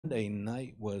Monday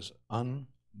night was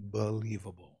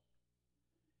unbelievable.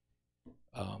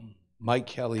 Mike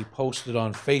Kelly posted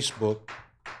on Facebook,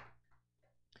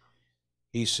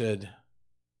 he said,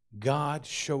 God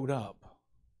showed up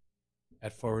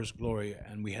at For His Glory,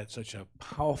 and we had such a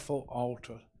powerful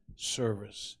altar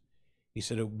service. He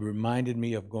said it reminded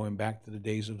me of going back to the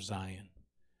days of Zion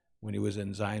when he was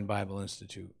in Zion Bible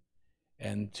Institute.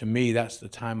 And to me, that's the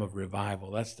time of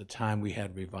revival. That's the time we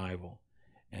had revival.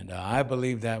 And I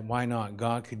believe that why not?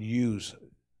 God could use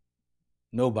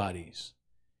nobodies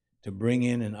to bring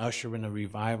in and usher in a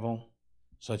revival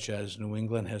such as New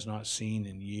England has not seen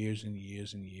in years and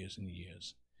years and years and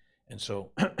years. And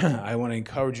so I want to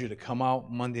encourage you to come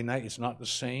out Monday night. It's not the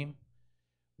same.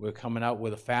 We're coming out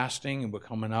with a fasting, and we're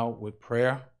coming out with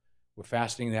prayer. We're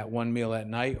fasting that one meal at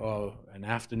night, or an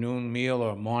afternoon meal,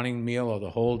 or a morning meal, or the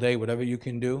whole day, whatever you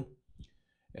can do.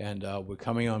 And we're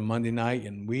coming on Monday night,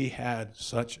 and we had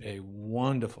such a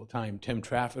wonderful time. Tim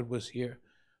Trafford was here.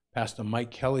 Pastor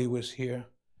Mike Kelly was here.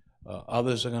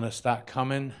 Others are going to start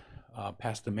coming.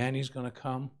 Pastor Manny's going to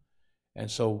come. And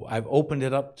so I've opened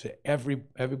it up to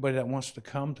everybody that wants to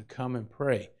come and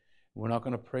pray. We're not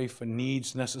going to pray for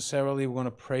needs necessarily. We're going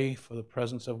to pray for the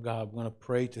presence of God. We're going to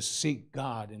pray to seek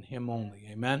God and Him only.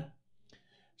 Amen?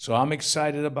 So I'm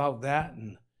excited about that.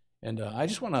 And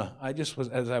as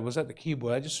I was at the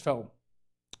keyboard, I just felt,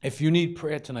 if you need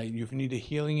prayer tonight, if you need a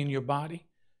healing in your body,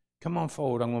 come on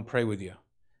forward. I'm going to pray with you.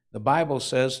 The Bible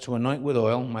says to anoint with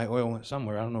oil. My oil went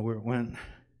somewhere. I don't know where it went.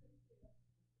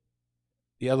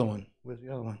 The other one. Where's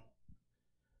the other one?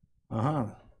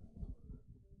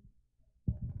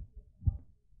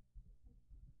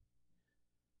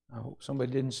 I hope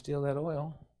somebody didn't steal that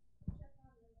oil.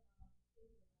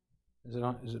 Is it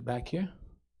on? Is it back here?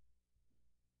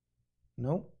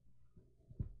 Nope.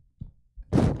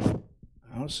 I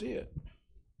don't see it.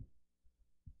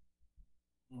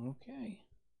 Okay.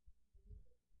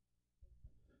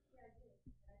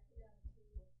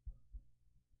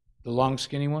 The long,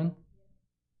 skinny one?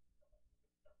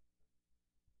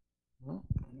 Well,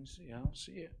 let me see. I don't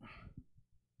see it.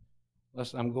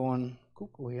 Unless I'm going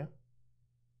cuckoo here.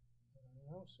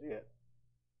 I don't see it.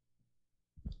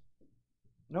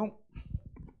 Nope.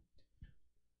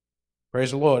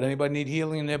 Praise the Lord. Anybody need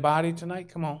healing in their body tonight?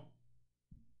 Come on.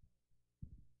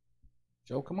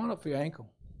 Joe, come on up for your ankle.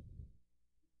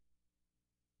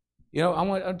 You know,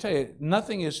 I'll tell you,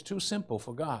 nothing is too simple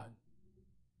for God.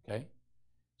 Okay?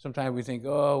 Sometimes we think,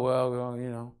 oh, well, you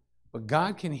know. But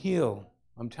God can heal.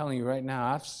 I'm telling you right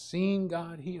now, I've seen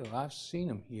God heal. I've seen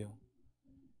Him heal.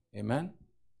 Amen?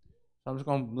 So I'm just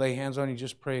going to lay hands on you,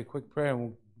 just pray a quick prayer, and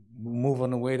we'll move on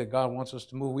the way that God wants us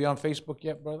to move. We on Facebook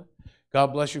yet, brother? God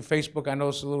bless you, Facebook. I know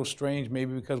it's a little strange,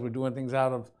 maybe because we're doing things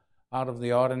out of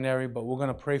the ordinary, but we're going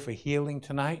to pray for healing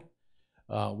tonight.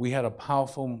 We had a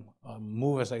powerful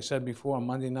move, as I said before, on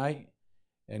Monday night,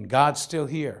 and God's still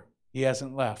here. He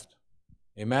hasn't left.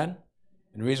 Amen?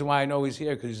 And the reason why I know He's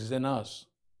here, because He's in us.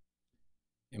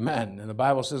 Amen. And the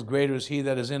Bible says, greater is He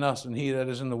that is in us than he that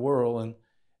is in the world.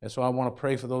 And so I want to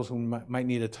pray for those who might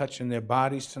need a touch in their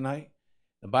bodies tonight.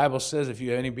 The Bible says, if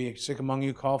you any be sick among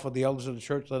you, call for the elders of the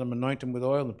church, let them anoint them with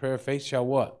oil, and the prayer of faith shall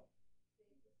what?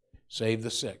 Save the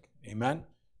sick. Amen?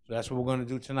 So that's what we're going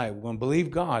to do tonight. We're going to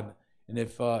believe God. And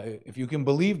if you can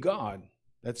believe God,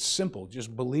 that's simple.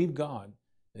 Just believe God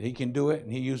that He can do it,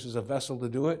 and He uses a vessel to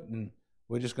do it. And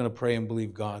we're just going to pray and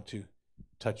believe God to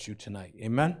touch you tonight.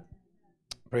 Amen?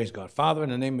 Praise God. Father, in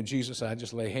the name of Jesus, I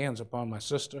just lay hands upon my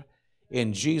sister.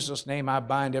 In Jesus' name, I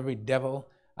bind every devil.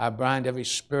 I bind every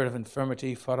spirit of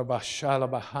infirmity.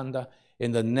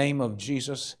 In the name of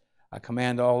Jesus, I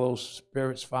command all those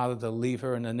spirits, Father, to leave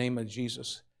her in the name of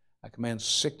Jesus. I command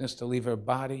sickness to leave her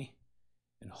body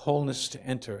and wholeness to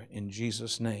enter in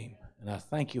Jesus' name. And I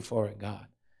thank you for it, God.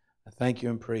 I thank you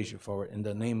and praise you for it in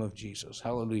the name of Jesus.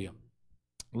 Hallelujah.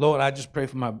 Lord, I just pray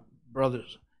for my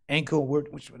brother's ankle.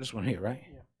 This one here, right?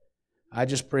 Yeah. I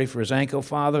just pray for his ankle,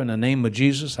 Father, in the name of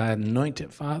Jesus. I anoint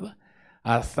it, Father.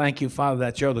 I thank you, Father,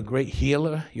 that you're the great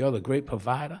healer. You're the great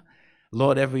provider.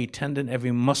 Lord, every tendon,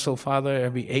 every muscle, Father,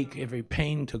 every ache, every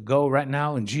pain to go right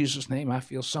now. In Jesus' name, I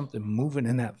feel something moving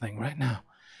in that thing right now.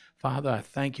 Father, I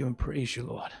thank you and praise you,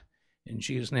 Lord. In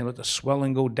Jesus' name, let the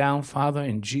swelling go down, Father.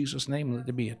 In Jesus' name, let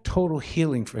there be a total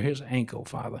healing for his ankle,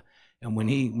 Father. And when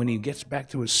he gets back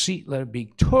to his seat, let it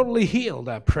be totally healed,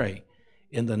 I pray,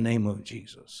 in the name of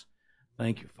Jesus.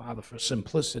 Thank you, Father, for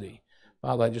simplicity.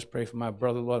 Father, I just pray for my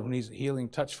brother, Lord, who needs a healing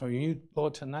touch from you,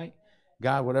 Lord, tonight.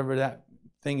 God, whatever that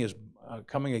thing is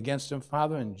coming against him,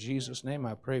 Father, in Jesus' name,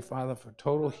 I pray, Father, for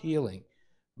total healing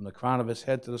from the crown of his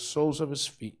head to the soles of his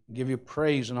feet. Give you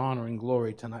praise and honor and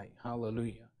glory tonight.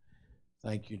 Hallelujah.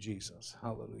 Thank you, Jesus.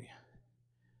 Hallelujah.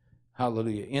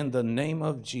 Hallelujah. In the name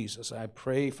of Jesus, I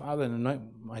pray, Father, and anoint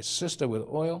my sister with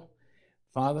oil.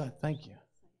 Father, thank you.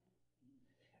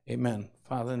 Amen.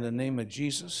 Father, in the name of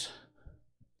Jesus,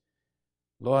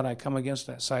 Lord, I come against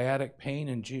that sciatic pain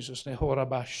in Jesus' name.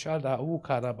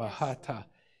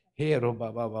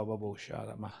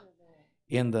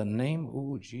 In the name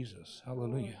of Jesus.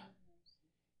 Hallelujah.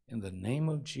 In the name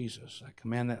of Jesus, I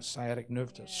command that sciatic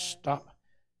nerve to stop,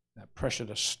 that pressure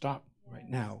to stop right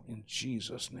now in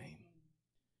Jesus' name.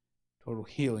 Total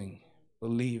healing.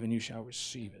 Believe and you shall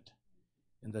receive it.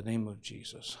 In the name of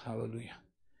Jesus. Hallelujah.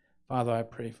 Father, I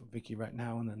pray for Vicki right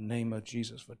now in the name of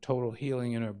Jesus for total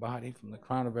healing in her body from the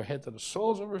crown of her head to the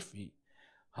soles of her feet.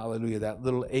 Hallelujah. That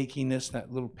little achiness,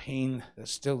 that little pain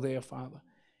that's still there, Father.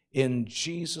 In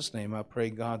Jesus' name, I pray,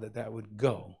 God, that that would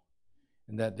go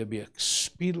and that there be a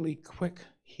speedily quick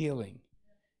healing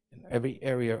in every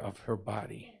area of her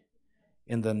body.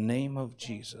 In the name of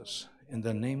Jesus. In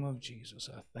the name of Jesus.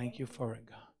 I thank you for it,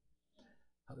 God.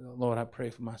 Lord, I pray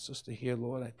for my sister here,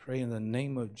 Lord. I pray in the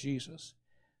name of Jesus.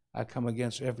 I come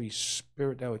against every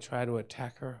spirit that would try to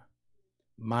attack her,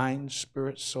 mind,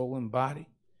 spirit, soul, and body.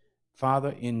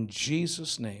 Father, in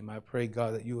Jesus' name, I pray,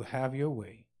 God, that you will have your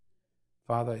way.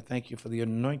 Father, I thank you for the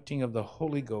anointing of the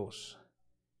Holy Ghost.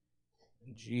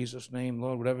 In Jesus' name,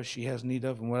 Lord, whatever she has need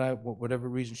of and whatever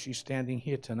reason she's standing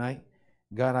here tonight,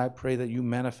 God, I pray that you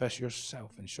manifest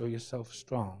yourself and show yourself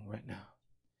strong right now.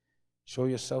 Show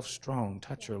yourself strong.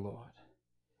 Touch her, Lord.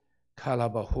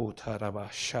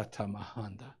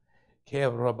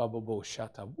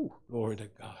 Glory to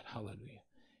God. Hallelujah.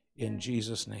 In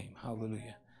Jesus' name.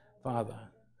 Hallelujah. Father.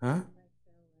 Huh?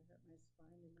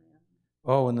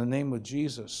 Oh, in the name of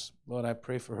Jesus. Lord, I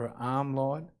pray for her arm,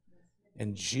 Lord.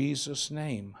 In Jesus'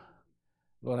 name.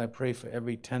 Lord, I pray for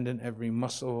every tendon, every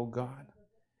muscle, oh God.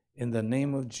 In the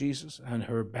name of Jesus. And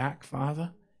her back,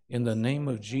 Father. In the name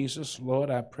of Jesus, Lord,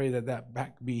 I pray that that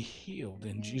back be healed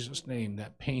in Jesus' name.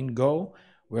 That pain go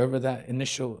wherever that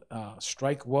initial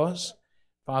strike was.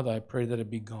 Father, I pray that it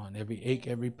be gone. Every ache,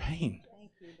 every pain.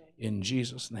 In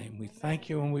Jesus' name. We thank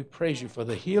you and we praise you for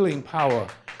the healing power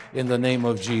in the name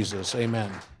of Jesus.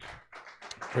 Amen.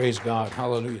 Praise God.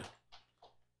 Hallelujah.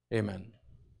 Amen.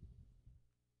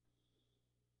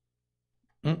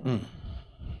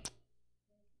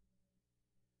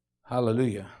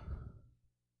 Hallelujah.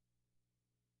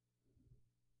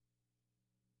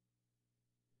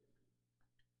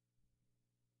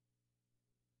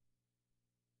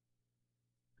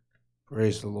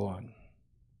 Praise the Lord.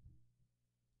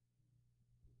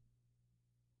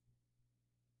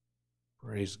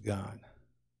 Praise God.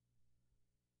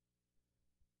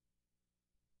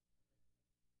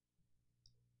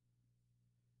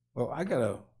 Well, I got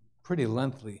a pretty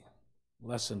lengthy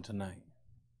lesson tonight.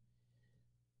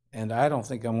 And I don't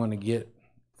think I'm going to get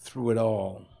through it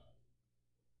all.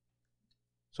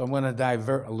 So I'm going to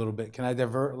divert a little bit. Can I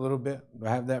divert a little bit? Do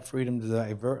I have that freedom to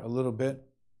divert a little bit?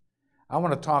 I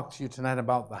want to talk to you tonight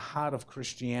about the heart of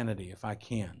Christianity, if I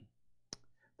can.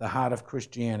 The heart of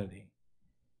Christianity.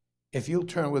 If you'll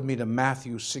turn with me to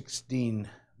Matthew 16,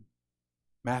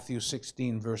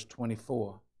 verse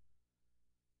 24.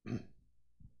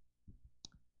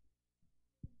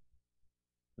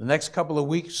 The next couple of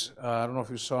weeks, I don't know if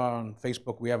you saw on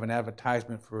Facebook, we have an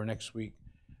advertisement for next week.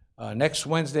 Next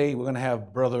Wednesday, we're going to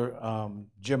have Brother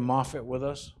Jim Moffitt with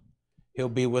us. He'll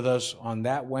be with us on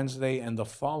that Wednesday, and the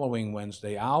following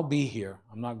Wednesday, I'll be here.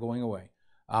 I'm not going away.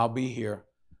 I'll be here,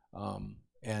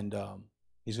 and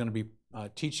he's going to be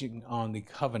teaching on the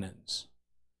covenants.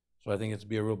 So I think it's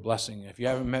be a real blessing. If you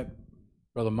haven't met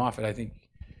Brother Moffitt,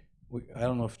 I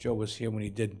don't know if Joe was here when he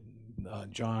did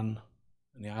John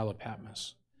and the Isle of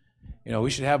Patmos. You know, we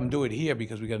should have him do it here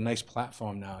because we got a nice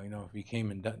platform now. You know, if he came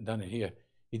and done it here.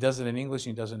 He does it in English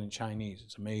and he does it in Chinese.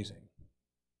 It's amazing.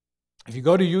 If you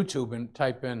go to YouTube and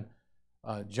type in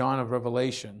John of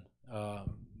Revelation,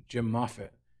 Jim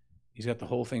Moffitt, he's got the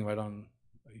whole thing right on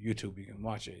YouTube. You can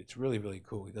watch it. It's really, really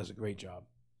cool. He does a great job.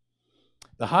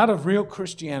 The heart of real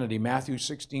Christianity, Matthew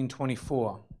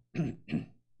 16:24.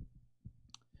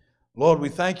 Lord, we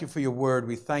thank you for your word.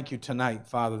 We thank you tonight,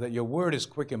 Father, that your word is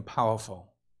quick and powerful.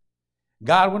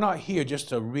 God, we're not here just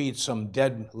to read some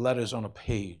dead letters on a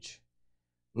page.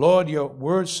 Lord, your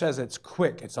word says it's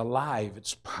quick, it's alive,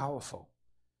 it's powerful.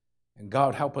 And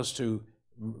God, help us to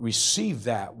receive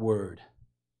that word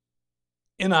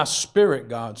in our spirit,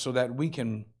 God, so that we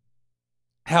can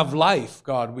have life,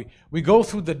 God. We go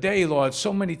through the day, Lord,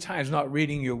 so many times not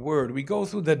reading your word. We go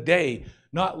through the day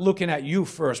not looking at you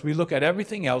first. We look at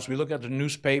everything else. We look at the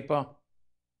newspaper.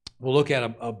 We'll look at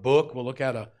a book. We'll look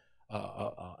at a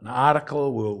an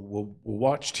article, we'll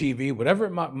watch TV, whatever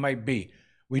it might be.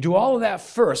 We do all of that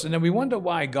first, and then we wonder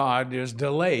why, God, there's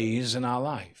delays in our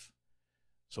life.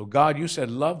 So God, you said,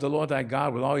 love the Lord thy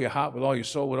God with all your heart, with all your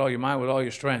soul, with all your mind, with all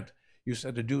your strength. You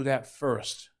said to do that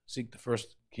first. Seek the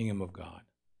first kingdom of God.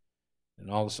 And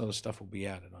all this other stuff will be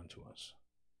added unto us.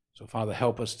 So, Father,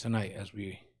 help us tonight as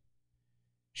we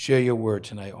share your word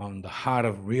tonight on the heart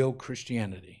of real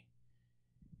Christianity.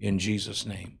 In Jesus'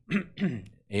 name.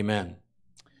 Amen.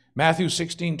 Matthew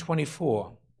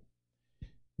 16:24.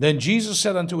 Then Jesus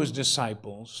said unto his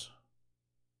disciples,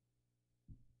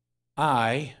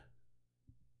 how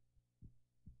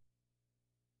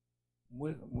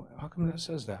come that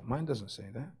says that? Mine doesn't say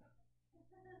that.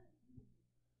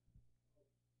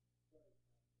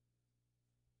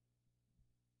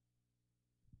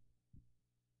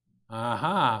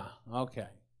 Aha, okay.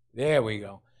 There we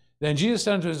go. Then Jesus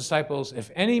said unto his disciples,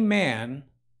 if any man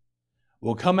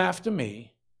will come after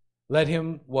me, let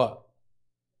him what?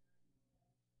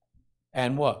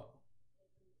 And what?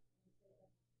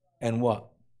 And what?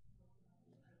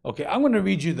 Okay, I'm going to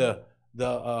read you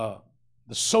the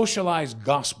socialized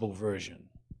gospel version.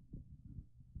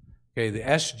 Okay, the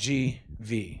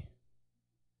SGV.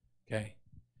 Okay.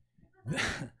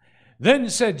 Then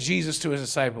said Jesus to his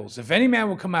disciples, if any man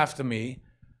will come after me,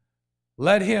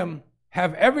 let him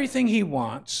have everything he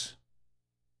wants,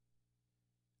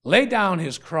 lay down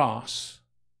his cross,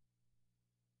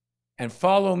 and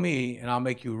follow me, and I'll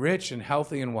make you rich and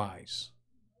healthy and wise.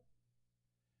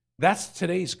 That's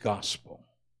today's gospel.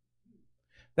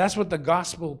 That's what the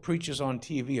gospel preachers on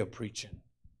TV are preaching.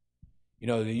 You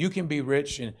know, that you can be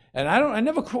rich. And I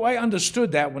never quite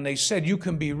understood that when they said you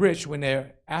can be rich when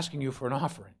they're asking you for an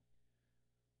offering.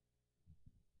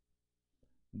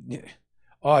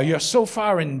 You're so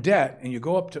far in debt, and you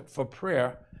go up for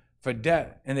prayer for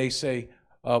debt, and they say,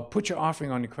 put your offering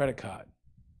on your credit card.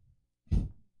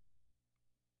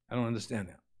 I don't understand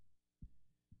that.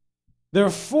 There are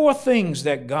 4 things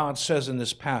that God says in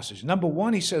this passage. Number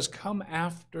 1, he says, come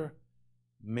after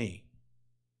me.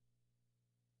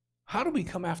 How do we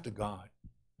come after God?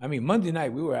 I mean, Monday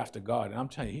night we were after God, and I'm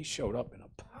telling you, he showed up in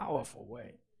a powerful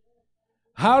way.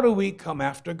 How do we come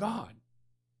after God?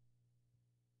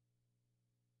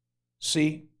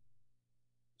 See,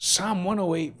 Psalm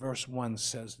 108 verse 1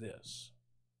 says this.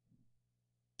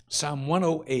 Psalm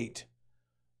 108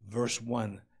 verse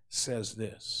 1 says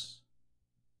this.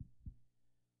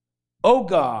 O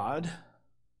God,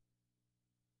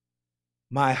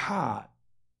 my heart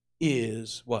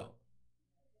is what?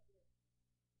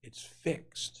 It's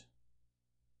fixed.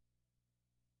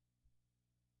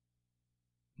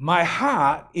 My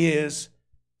heart is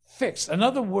fixed. In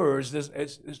other words,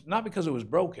 it's not because it was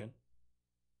broken.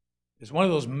 It's one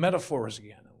of those metaphors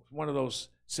again. It's one of those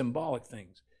symbolic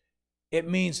things. It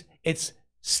means it's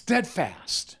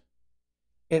steadfast.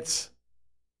 It's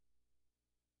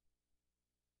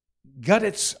got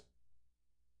its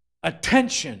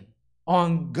attention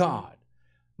on God.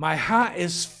 My heart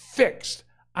is fixed.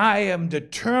 I am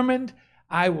determined.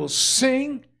 I will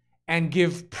sing and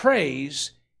give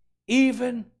praise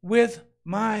even with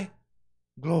my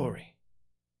glory.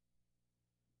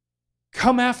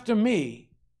 Come after me.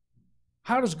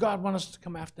 How does God want us to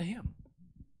come after him?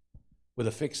 With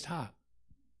a fixed heart.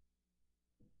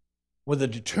 With a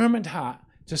determined heart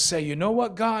to say, you know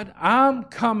what, God? I'm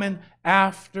coming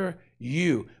after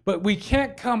you. But we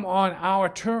can't come on our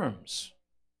terms.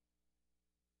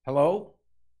 Hello?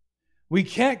 We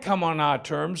can't come on our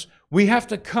terms. We have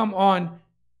to come on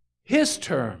his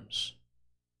terms.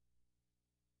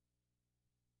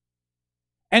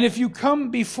 And if you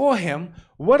come before him,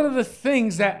 what are the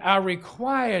things that are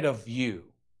required of you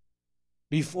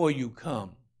before you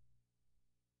come?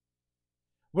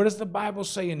 What does the Bible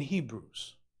say in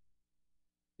Hebrews?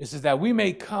 It says that we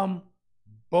may come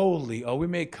boldly, or we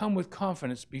may come with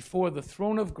confidence before the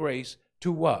throne of grace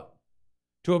to what?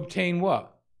 To obtain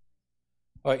what?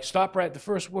 All right, stop right at the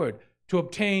first word. To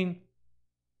obtain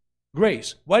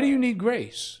grace. Why do you need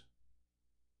grace?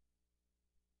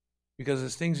 Because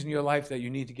there's things in your life that you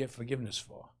need to get forgiveness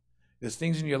for. There's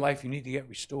things in your life you need to get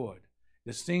restored.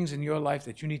 There's things in your life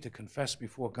that you need to confess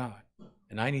before God.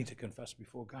 And I need to confess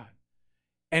before God.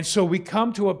 And so we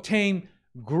come to obtain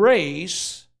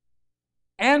grace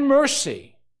and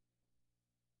mercy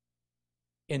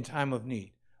in time of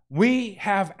need. We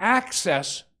have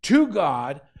access to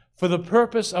God for the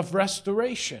purpose of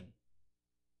restoration.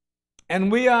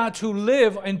 And we are to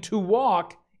live and to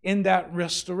walk in that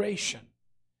restoration.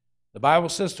 The Bible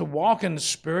says to walk in the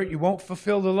Spirit, you won't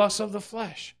fulfill the lusts of the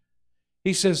flesh.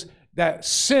 He says that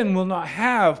sin will not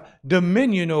have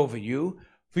dominion over you,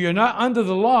 for you're not under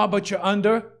the law, but you're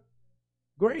under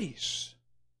grace.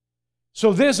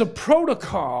 So there's a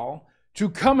protocol to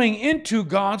coming into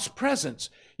God's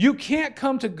presence. You can't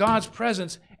come to God's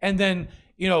presence and then,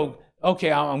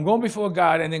 okay, I'm going before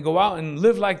God and then go out and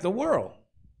live like the world.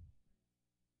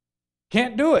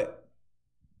 Can't do it.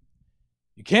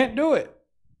 You can't do it.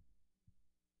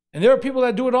 And there are people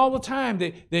that do it all the time.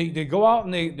 They go out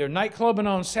and they're nightclubbing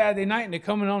on Saturday night and they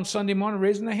come in on Sunday morning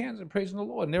raising their hands and praising the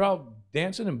Lord. And they're out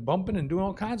dancing and bumping and doing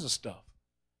all kinds of stuff.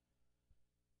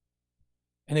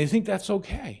 And they think that's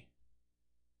okay.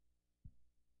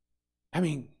 I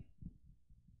mean,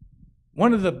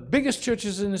 one of the biggest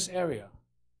churches in this area,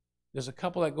 there's a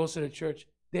couple that goes to the church,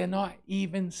 they're not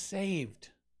even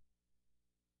saved.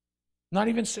 Not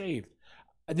even saved.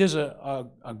 There's a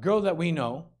girl that we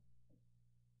know,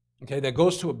 okay, that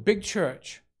goes to a big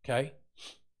church, okay?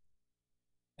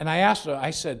 And I asked her,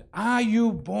 I said, "Are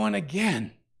you born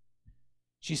again?"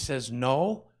 She says,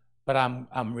 "No, but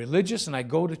I'm religious and I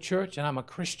go to church and I'm a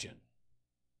Christian."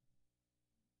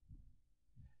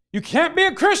 You can't be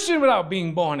a Christian without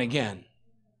being born again.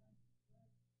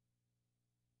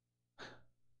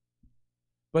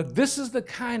 But this is the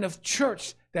kind of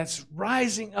church that's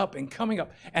rising up and coming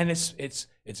up. And it's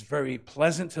very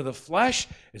pleasant to the flesh.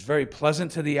 It's very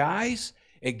pleasant to the eyes.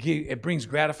 It brings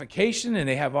gratification, and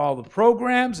they have all the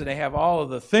programs, and they have all of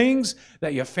the things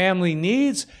that your family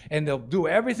needs, and they'll do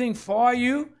everything for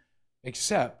you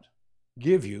except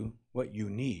give you what you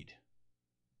need.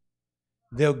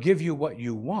 They'll give you what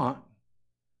you want,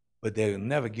 but they'll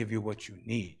never give you what you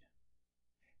need.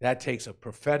 That takes a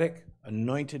prophetic,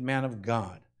 anointed man of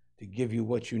God to give you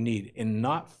what you need and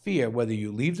not fear whether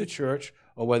you leave the church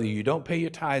or whether you don't pay your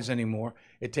tithes anymore.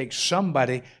 It takes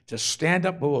somebody to stand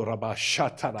up,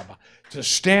 to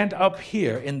stand up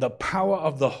here in the power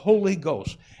of the Holy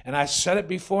Ghost. And I said it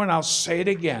before and I'll say it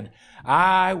again.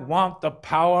 I want the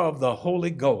power of the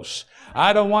Holy Ghost.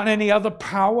 I don't want any other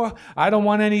power. I don't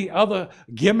want any other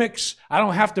gimmicks. I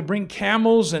don't have to bring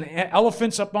camels and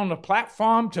elephants up on the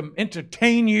platform to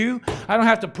entertain you. I don't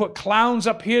have to put clowns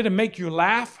up here to make you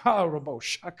laugh.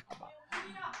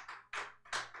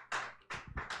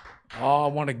 Oh, I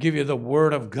want to give you the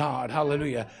Word of God.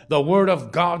 Hallelujah. The Word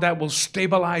of God that will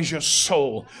stabilize your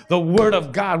soul. The Word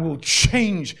of God will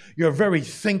change your very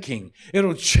thinking.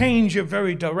 It'll change your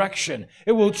very direction.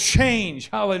 It will change,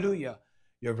 hallelujah,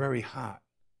 your very heart.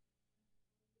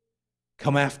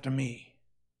 Come after me.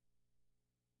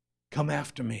 Come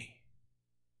after me.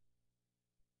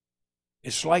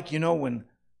 It's like, when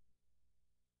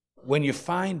you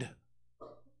find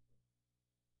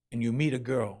and you meet a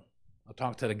girl. I'll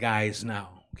talk to the guys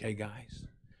now, okay, guys?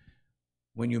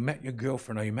 When you met your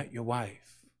girlfriend or you met your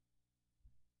wife,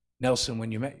 Nelson,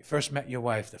 when you first met your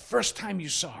wife, the first time you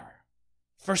saw her,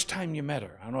 first time you met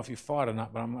her, I don't know if you fought or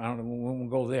not, but I don't know, we won't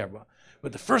go there,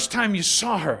 but the first time you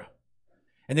saw her,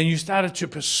 and then you started to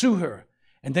pursue her,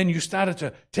 and then you started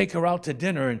to take her out to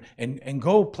dinner and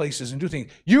go places and do things.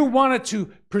 You wanted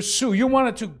to pursue, you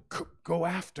wanted to go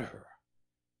after her.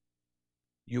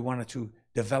 You wanted to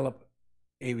develop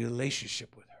a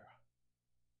relationship with her.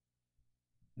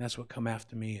 And that's what come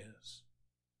after me is.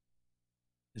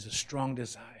 There's a strong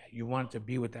desire. You want to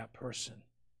be with that person.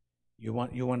 You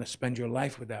want to spend your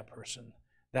life with that person.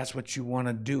 That's what you want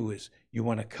to do, is you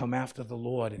want to come after the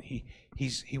Lord, and he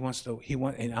wants,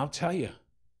 and I'll tell you,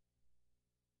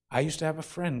 I used to have a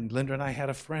friend, Linda and I had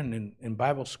a friend in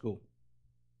Bible school.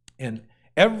 And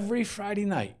every Friday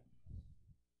night,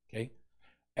 okay,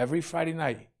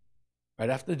 right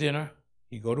after dinner,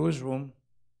 he'd go to his room.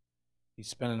 He'd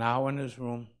spend an hour in his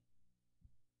room.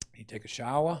 He'd take a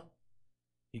shower.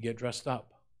 He'd get dressed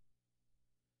up.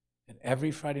 And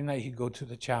every Friday night, he'd go to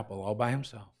the chapel all by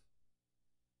himself.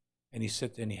 And he'd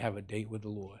sit there and he'd have a date with the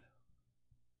Lord.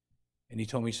 And he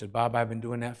told me, he said, "Bob, I've been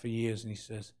doing that for years." And he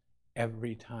says,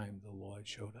 every time the Lord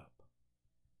showed up.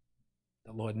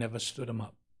 The Lord never stood him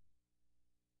up.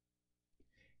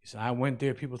 He said, "I went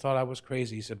there. People thought I was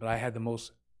crazy." He said, "But I had the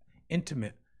most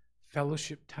intimate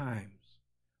fellowship times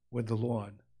with the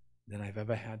Lord than I've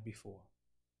ever had before."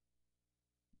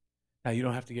 Now, you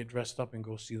don't have to get dressed up and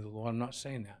go see the Lord. I'm not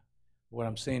saying that. What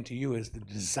I'm saying to you is the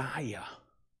desire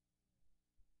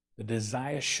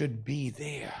should be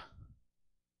there.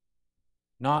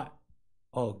 Not,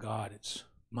 "Oh God, it's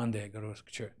Monday, I got to go to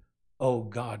church. Oh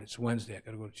God, it's Wednesday, I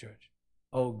got to go to church.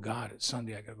 Oh God, it's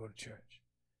Sunday, I got to go to church."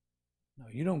 No,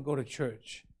 you don't go to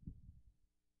church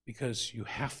because you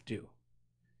have to.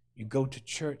 You go to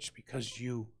church because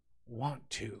you want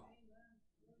to.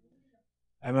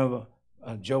 I remember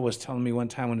Joe was telling me one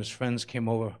time when his friends came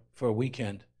over for a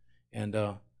weekend, and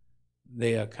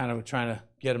they kind of were trying to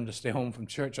get him to stay home from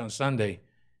church on Sunday,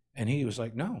 and he was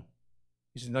like, "No,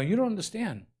 He said, no, you don't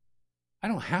understand. I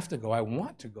don't have to go. I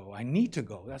want to go. I need to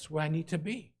go. That's where I need to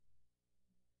be.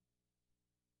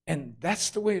 And that's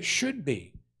the way it should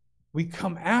be. We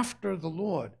come after the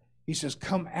Lord. He says,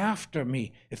 come after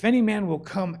me. If any man will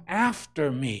come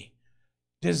after me,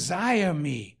 desire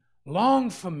me, long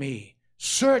for me,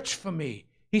 search for me.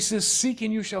 He says, seek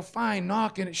and you shall find,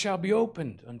 knock and it shall be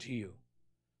opened unto you.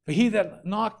 For he that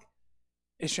knock,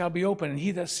 it shall be opened, and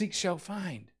he that seeks shall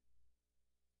find.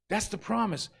 That's the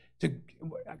promise.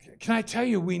 Can I tell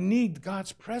you, we need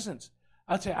God's presence.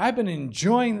 I'll tell you, I've been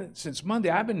enjoying, since Monday,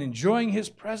 I've been enjoying his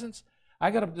presence.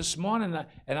 I got up this morning,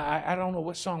 and I don't know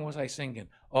what song was I singing.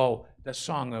 Oh, that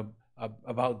song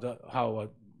about how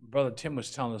Brother Tim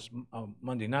was telling us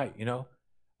Monday night, you know.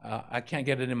 I can't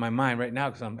get it in my mind right now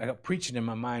because I got preaching in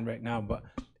my mind right now, but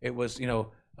it was, you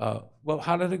know, well,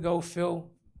 how did it go, Phil?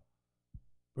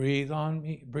 Breathe on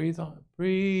me, breathe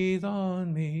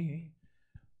on me.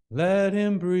 Let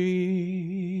him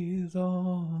breathe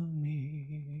on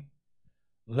me.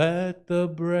 Let the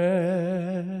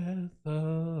breath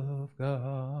of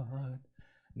God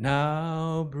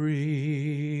now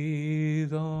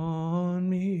breathe on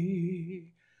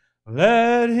me.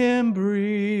 Let him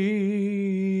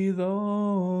breathe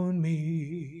on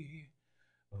me.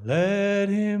 Let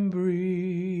him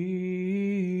breathe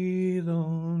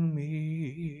on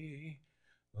me.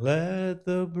 Let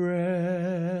the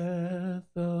breath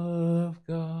of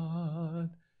God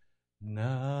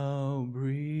now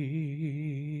breathe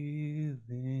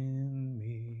in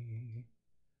me.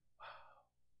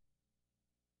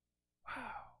 Wow.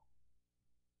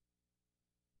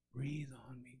 Breathe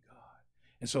on me, God.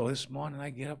 And so this morning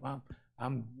I get up,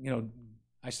 I'm you know,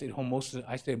 I stayed home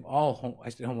I stayed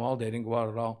home all day, I didn't go out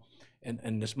at all.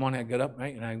 And this morning I got up,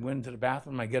 right, and I went into the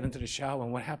bathroom, I get into the shower,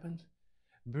 and what happens?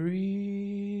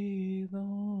 Breathe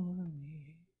on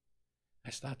me.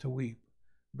 I start to weep.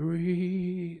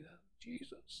 Breathe.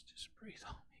 Jesus, just breathe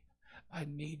on me. I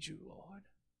need you, Lord.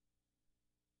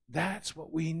 That's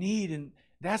what we need, and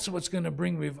that's what's going to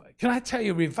bring revival. Can I tell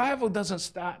you, revival doesn't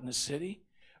start in the city.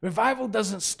 Revival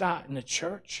doesn't start in the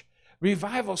church.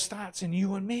 Revival starts in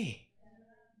you and me.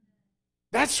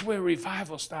 That's where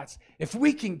revival starts. If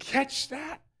we can catch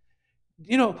that,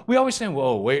 you know, we always say,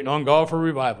 well, waiting on God for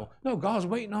revival. No, God's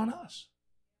waiting on us.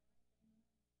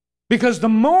 Because the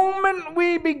moment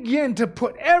we begin to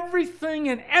put everything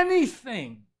and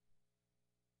anything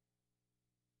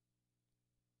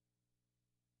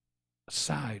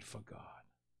aside for God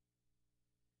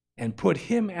and put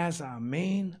him as our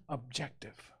main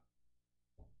objective,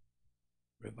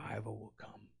 revival will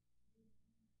come.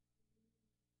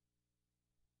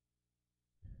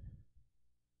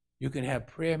 You can have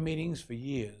prayer meetings for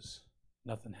years,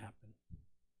 nothing happened.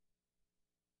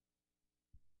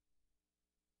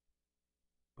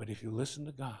 But if you listen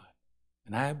to God,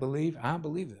 and I believe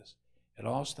this, it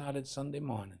all started Sunday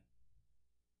morning.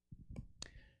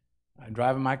 I'm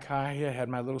driving my car here, had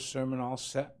my little sermon all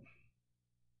set.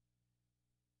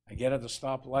 I get at the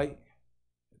stoplight,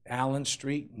 Allen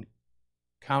Street and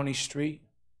County Street,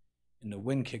 and the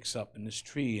wind kicks up in this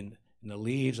tree, and the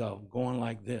leaves are going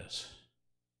like this.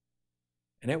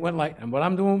 And it went like, and what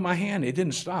I'm doing with my hand, it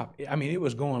didn't stop. I mean, it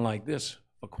was going like this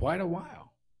for quite a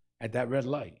while at that red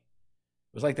light.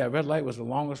 It was like that red light was the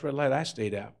longest red light I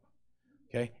stayed at.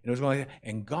 Okay? And it was going like that.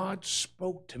 And God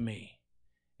spoke to me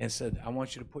and said, I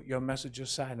want you to put your message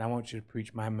aside and I want you to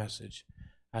preach my message.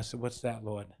 I said, what's that,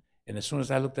 Lord? And as soon as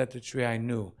I looked at the tree, I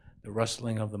knew the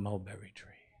rustling of the mulberry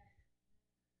tree.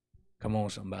 Come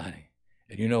on, somebody.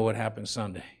 And you know what happened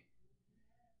Sunday?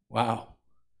 Wow.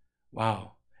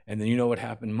 Wow. And then you know what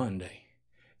happened Monday.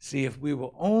 See, if we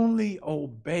will only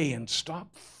obey and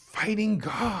stop fighting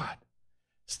God,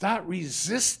 stop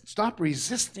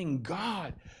resisting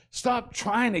God, stop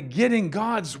trying to get in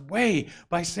God's way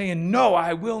by saying, no,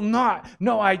 I will not,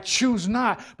 no, I choose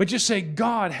not, but just say,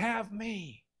 God, have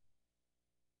me.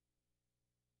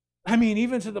 I mean,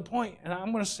 even to the point, and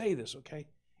I'm going to say this, okay?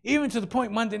 Even to the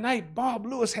point Monday night, Bob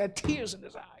Lewis had tears in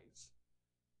his eyes.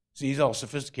 See, he's all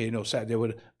sophisticated, you know, sat there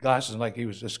with glasses like he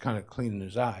was just kind of cleaning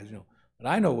his eyes, you know. But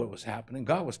I know what was happening.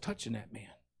 God was touching that man.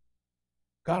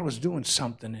 God was doing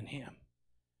something in him.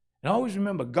 And always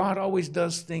remember, God always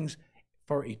does things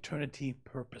for eternity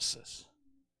purposes.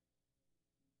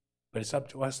 But it's up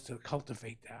to us to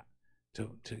cultivate that, to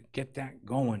get that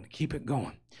going, to keep it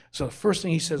going. So the first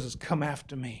thing he says is, come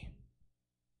after me.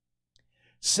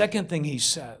 Second thing he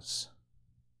says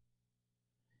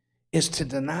is to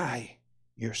deny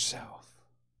yourself.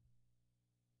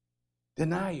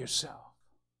 Deny yourself.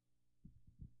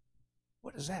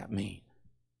 What does that mean?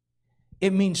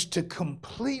 It means to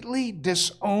completely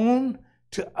disown,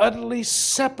 to utterly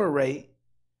separate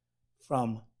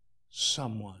from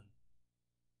someone.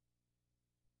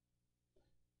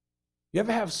 You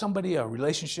ever have somebody, a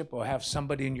relationship, or have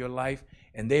somebody in your life,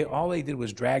 and all they did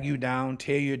was drag you down,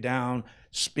 tear you down,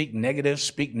 speak negative,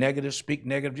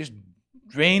 just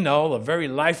drain all the very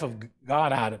life of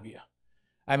God out of you.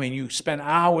 I mean, you spend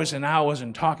hours and hours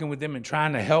and talking with them and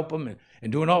trying to help them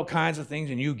and doing all kinds of things,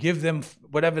 and you give them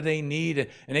whatever they need,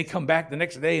 and they come back the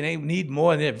next day and they need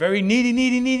more, and they're very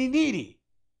needy.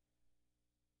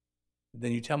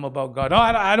 Then you tell them about God. Oh,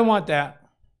 I don't want that.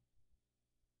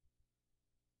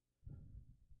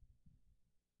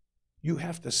 You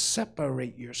have to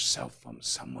separate yourself from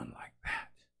someone like that.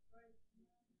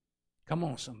 Come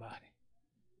on, somebody.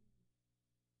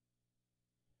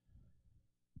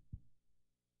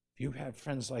 If you've had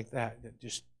friends like that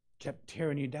just kept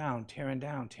tearing you down, tearing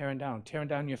down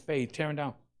your faith, tearing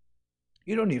down.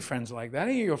 You don't need friends like that.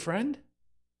 Ain't your friend.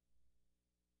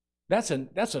 That's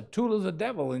a tool of the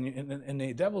devil in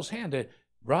the devil's hand to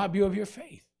rob you of your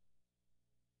faith.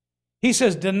 He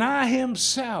says, deny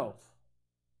himself.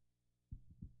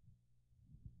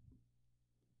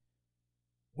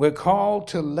 We're called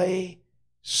to lay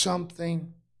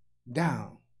something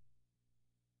down.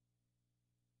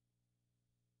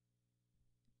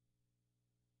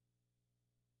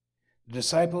 The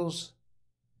disciples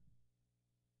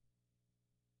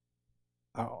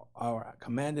are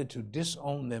commanded to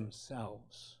disown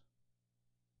themselves,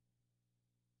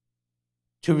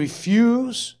 to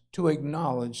refuse to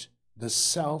acknowledge the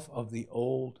self of the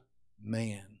old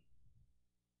man.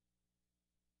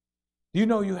 Do you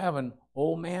know you have an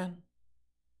old man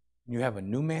and you have a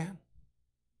new man?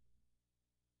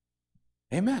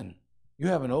 Amen. You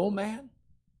have an old man,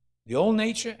 the old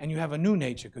nature, and you have a new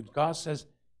nature, because God says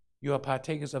you are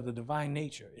partakers of the divine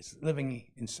nature. It's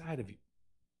living inside of you.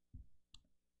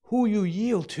 Who you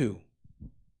yield to,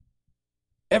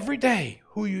 every day,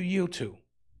 who you yield to,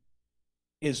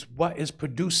 is what is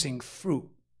producing fruit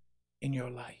in your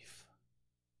life.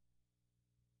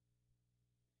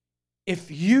 If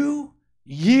you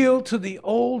yield to the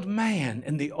old man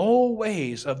and the old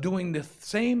ways of doing the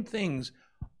same things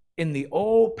in the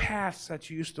old paths that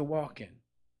you used to walk in,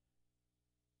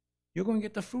 you're going to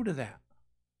get the fruit of that.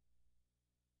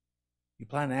 You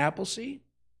plant an apple seed,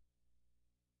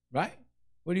 right?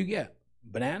 What do you get?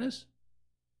 Bananas?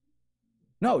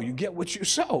 No, you get what you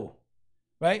sow,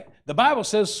 right? The Bible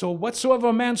says, so whatsoever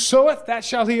a man soweth, that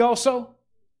shall he also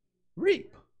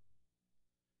reap.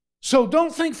 So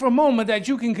don't think for a moment that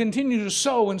you can continue to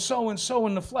sow and sow and sow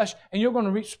in the flesh and you're going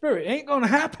to reap spirit. It ain't going to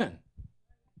happen.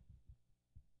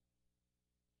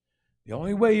 The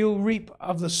only way you'll reap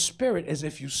of the Spirit is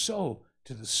if you sow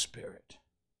to the Spirit.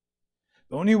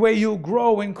 The only way you'll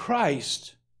grow in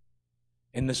Christ,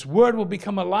 and this word will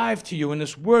become alive to you, and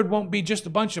this word won't be just a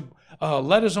bunch of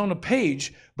letters on a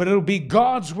page, but it'll be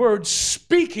God's word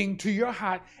speaking to your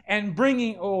heart and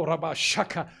bringing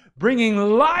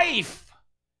life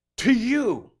to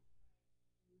you.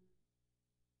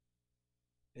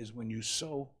 Is when you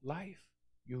sow life,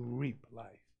 you reap life.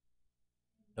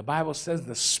 The Bible says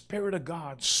the Spirit of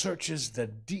God searches the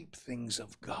deep things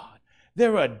of God.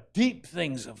 There are deep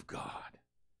things of God.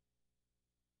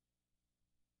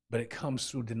 But it comes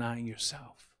through denying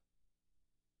yourself.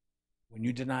 When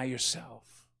you deny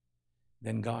yourself,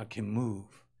 then God can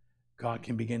move. God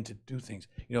can begin to do things.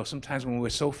 You know, sometimes when we're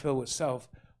so filled with self,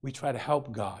 we try to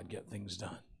help God get things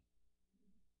done.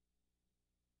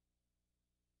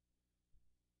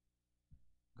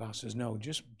 God says, no,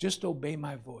 just obey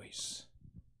my voice.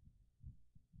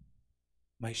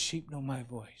 My sheep know my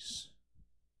voice.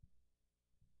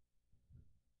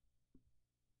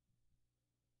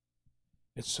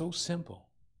 It's so simple.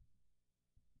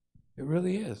 It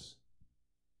really is.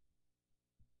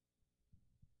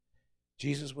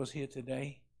 Jesus was here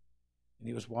today, and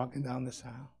he was walking down this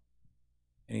aisle,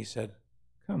 and he said,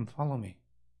 come, follow me.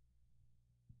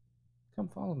 Come,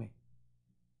 follow me.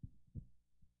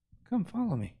 Come,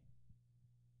 follow me.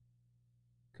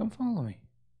 Come, follow me.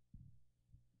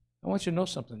 I want you to know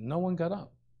something. No one got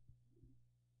up.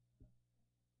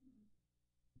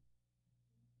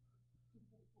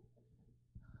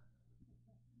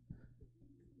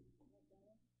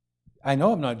 I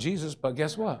know I'm not Jesus, but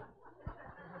guess what?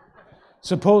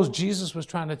 Suppose Jesus was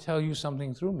trying to tell you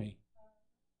something through me.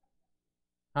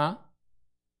 Huh?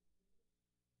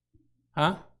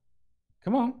 Huh?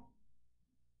 Come on.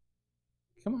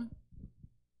 Come on.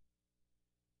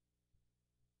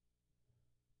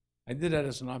 I did that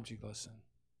as an object lesson.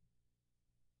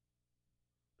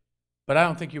 But I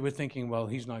don't think you were thinking, well,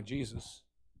 he's not Jesus.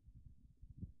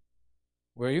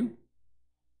 Were you?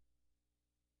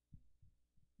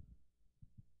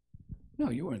 No,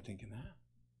 you weren't thinking that.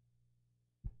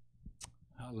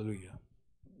 Hallelujah.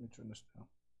 Let me turn this down.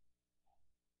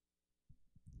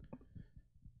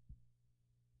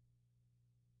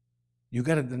 You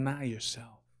got to deny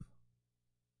yourself.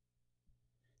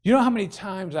 You know how many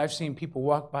times I've seen people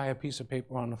walk by a piece of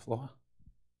paper on the floor?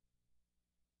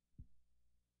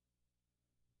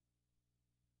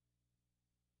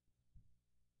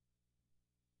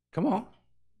 Come on.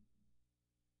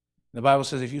 The Bible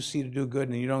says if you see to do good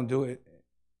and you don't do it,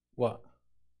 what?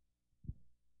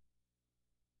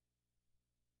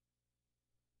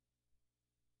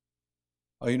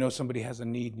 Or you know somebody has a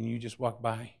need and you just walk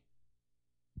by.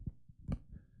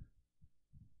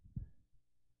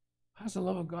 How does the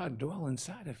love of God dwell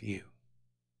inside of you?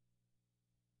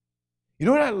 You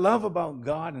know what I love about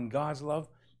God and God's love?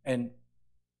 And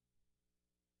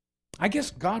I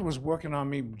guess God was working on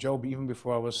me, Job, even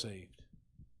before I was saved.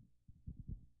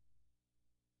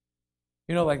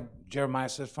 You know, like Jeremiah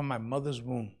says, from my mother's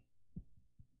womb,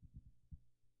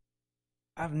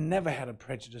 I've never had a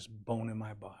prejudiced bone in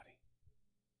my body.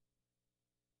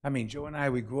 I mean, Joe and I,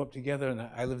 we grew up together, and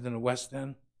I lived in the West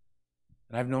End,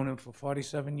 and I've known him for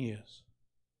 47 years.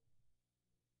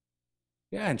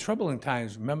 Yeah, in troubling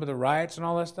times, remember the riots and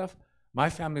all that stuff?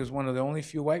 My family was one of the only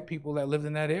few white people that lived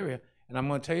in that area. And I'm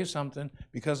going to tell you something,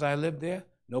 because I lived there,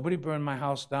 nobody burned my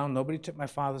house down, nobody took my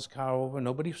father's car over,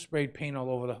 nobody sprayed paint all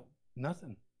over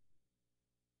nothing.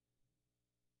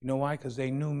 You know why? Because they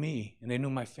knew me, and they knew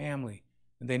my family,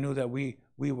 and they knew that we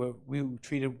would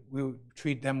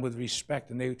treat them with respect,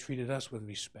 and they treated us with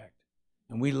respect.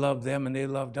 And we loved them, and they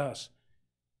loved us.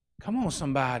 Come on,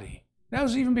 somebody. That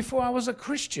was even before I was a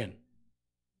Christian.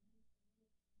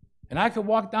 And I could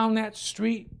walk down that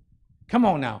street. Come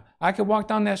on now. I could walk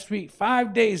down that street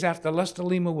 5 days after Lester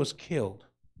Lima was killed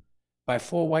by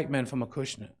 4 white men from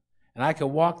Acushnet. And I could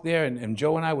walk there, and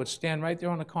Joe and I would stand right there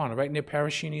on the corner, right near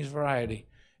Parashini's Variety.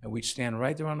 And we'd stand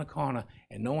right there on the corner,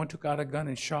 and no one took out a gun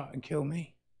and shot and killed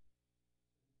me.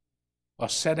 Or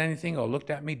said anything, or looked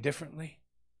at me differently.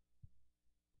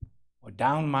 Or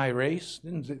down my race.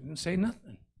 Didn't say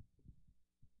nothing.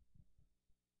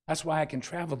 That's why I can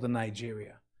travel to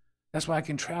Nigeria. That's why I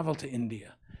can travel to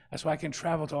India. That's why I can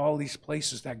travel to all these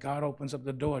places that God opens up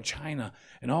the door, China,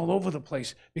 and all over the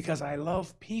place, because I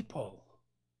love people.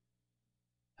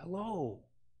 Hello.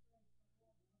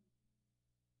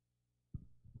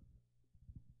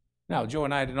 Now, Joe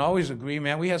and I didn't always agree,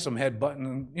 man. We had some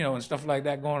headbutting, and stuff like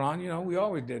that going on. We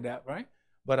always did that, right?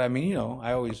 But I mean,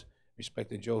 I always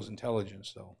respected Joe's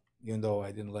intelligence, though, even though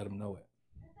I didn't let him know it.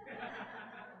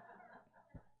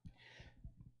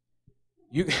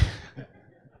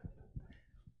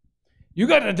 You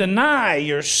got to deny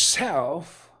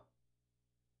yourself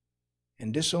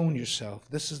and disown yourself.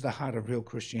 This is the heart of real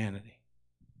Christianity.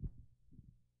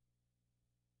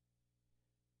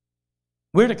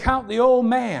 We're to count the old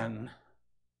man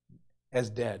as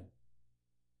dead.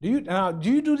 Do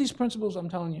you do these principles I'm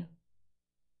telling you?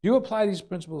 Do you apply these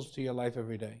principles to your life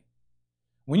every day?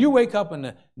 When you wake up and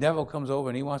the devil comes over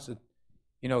and he wants to,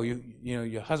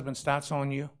 your husband starts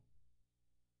on you,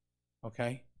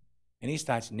 okay? And he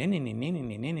starts, and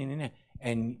in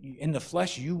the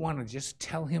flesh, you want to just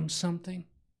tell him something?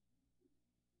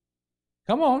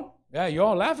 Come on. Yeah, you're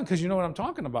all laughing because you know what I'm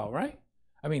talking about, right?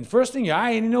 I mean, first thing, your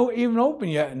eye ain't even open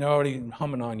yet, and they're already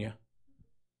humming on you.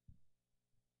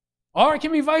 Or it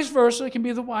can be vice versa. It can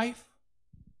be the wife.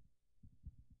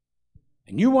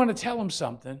 And you want to tell him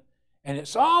something, and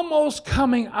it's almost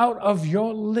coming out of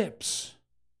your lips.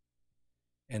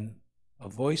 And a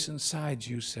voice inside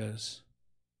you says,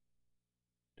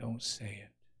 don't say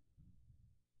it.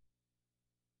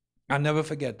 I'll never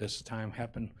forget this time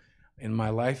happened in my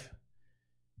life.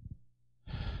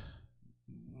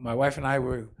 My wife and I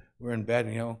were in bed,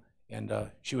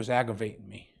 and she was aggravating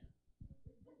me.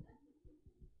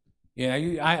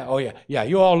 You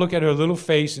all look at her little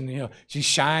face, and she's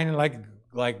shining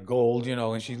like gold,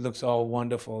 and she looks all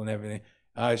wonderful and everything.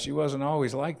 She wasn't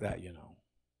always like that,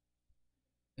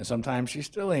 and sometimes she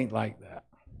still ain't like that.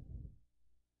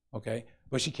 Okay,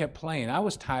 but she kept playing. I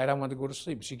was tired. I wanted to go to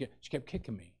sleep. But she kept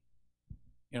kicking me,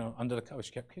 under the cover.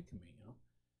 She kept kicking me.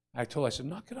 I told her, I said,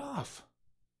 knock it off.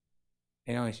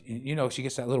 She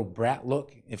gets that little brat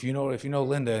look. If you know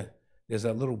Linda, there's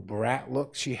that little brat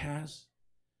look she has.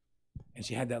 And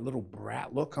she had that little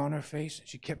brat look on her face. And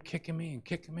she kept kicking me and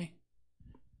kicking me.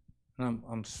 And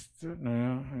I'm sitting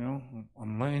there,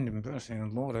 I'm laying in bed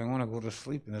saying, Lord, I want to go to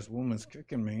sleep, and this woman's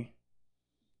kicking me.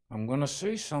 I'm going to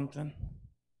say something.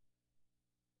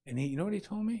 And you know what he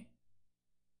told me?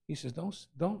 He says,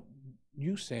 don't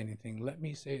you say anything. Let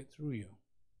me say it through you.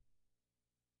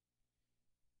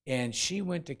 And she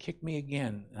went to kick me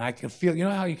again. And I could feel,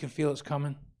 how you can feel it's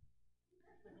coming?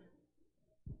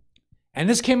 And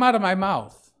this came out of my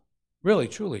mouth. Really,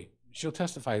 truly. She'll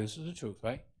testify this is the truth,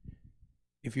 right?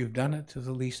 If you've done it to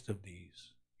the least of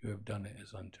these, you have done it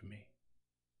as unto me.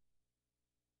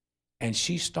 And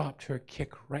she stopped her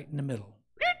kick right in the middle.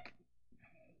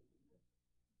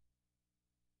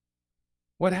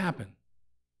 What happened?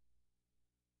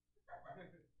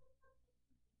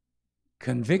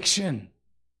 Conviction.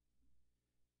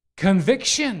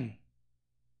 Conviction.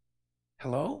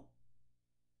 Hello?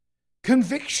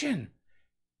 Conviction.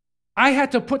 I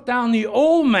had to put down the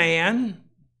old man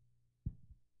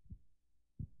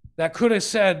that could have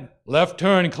said, left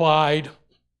turn, Clyde.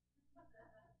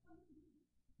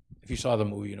 If you saw the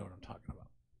movie, you know what I'm talking about.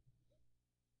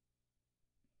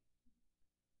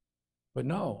 But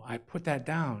no, I put that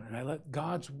down and I let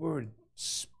God's word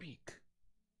speak.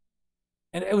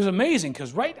 And it was amazing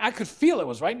because I could feel it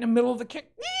was right in the middle of the kick.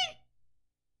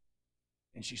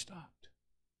 And she stopped.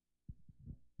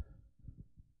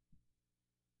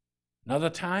 Another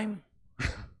time,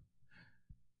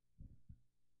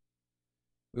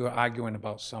 we were arguing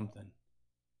about something.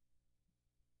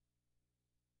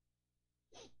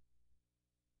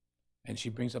 And she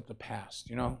brings up the past,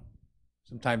 you know.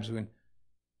 Sometimes when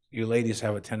you ladies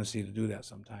have a tendency to do that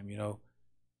sometime, you know.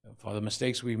 For the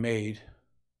mistakes we made,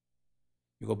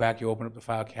 you go back, you open up the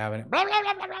file cabinet. Blah, blah,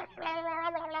 blah, blah, blah, blah,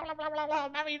 blah, blah, blah, blah, blah.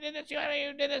 Mommy, you did this, you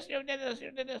did this, you did this,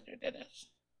 you did this, you did this.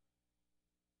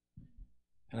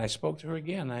 And I spoke to her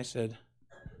again, and I said,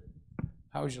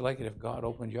 how would you like it if God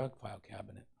opened your file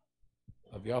cabinet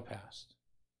of your past?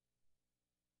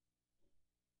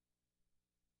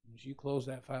 And she closed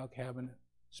that file cabinet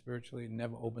spiritually and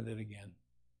never opened it again.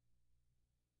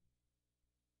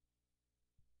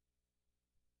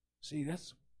 See,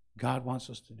 that's what God wants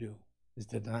us to do, is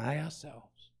to deny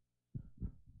ourselves.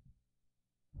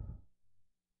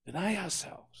 Deny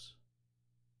ourselves.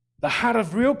 The heart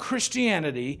of real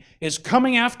Christianity is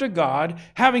coming after God,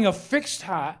 having a fixed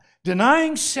heart,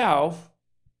 denying self,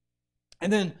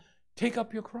 and then take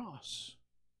up your cross.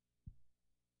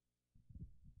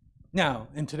 Now,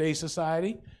 in today's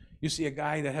society, you see a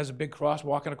guy that has a big cross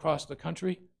walking across the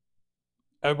country.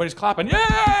 Everybody's clapping,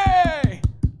 yay!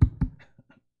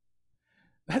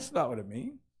 That's not what it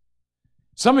means.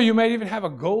 Some of you may even have a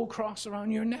gold cross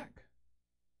around your neck.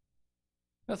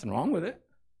 Nothing wrong with it.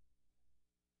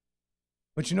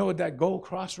 But you know what that gold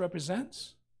cross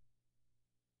represents?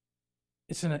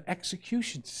 It's an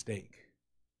execution stake.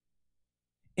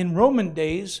 In Roman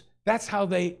days, that's how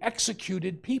they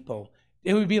executed people.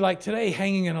 It would be like today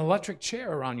hanging an electric chair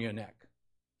around your neck.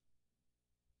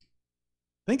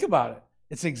 Think about it.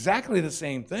 It's exactly the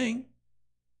same thing.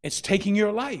 It's taking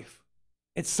your life.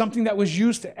 It's something that was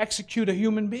used to execute a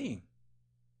human being.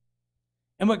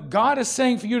 And what God is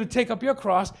saying for you to take up your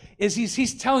cross is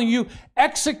He's telling you,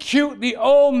 execute the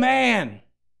old man.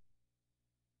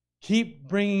 Keep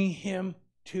bringing him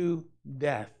to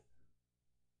death.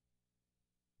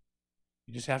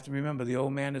 You just have to remember the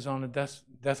old man is on the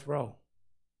death row.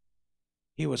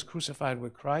 He was crucified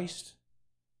with Christ.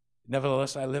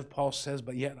 Nevertheless, I live, Paul says,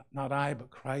 but yet not I,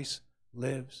 but Christ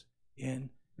lives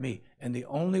in me. And the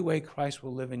only way Christ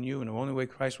will live in you and the only way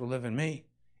Christ will live in me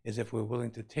is if we're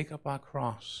willing to take up our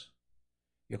cross.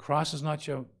 Your cross is not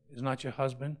your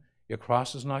husband. Your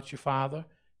cross is not your father.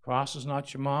 Cross is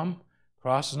not your mom.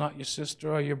 Cross is not your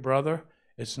sister or your brother.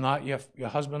 It's not your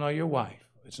husband or your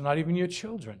wife. It's not even your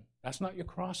children. That's not your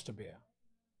cross to bear.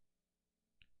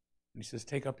 And he says,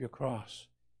 take up your cross.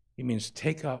 He means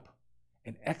take up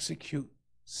and execute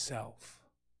self.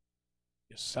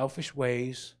 Your selfish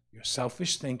ways, your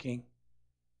selfish thinking,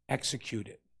 execute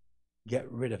it.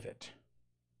 Get rid of it.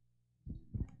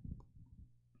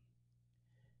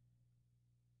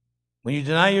 When you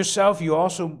deny yourself, you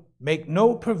also make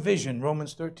no provision.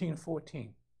 Romans 13:14.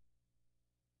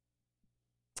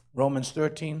 Romans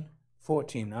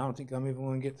 13:14. I don't think I'm even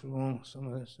going to get through some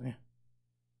of this. Yeah.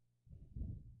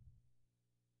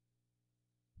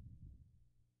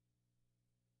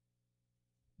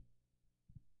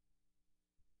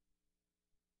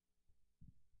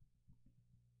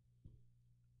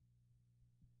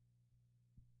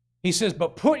 He says,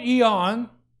 but put ye on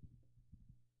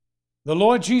the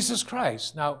Lord Jesus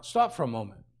Christ. Now, stop for a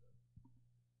moment.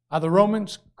 Are the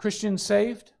Romans Christians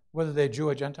saved? Whether they're Jew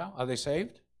or Gentile, are they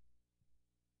saved?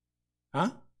 Huh?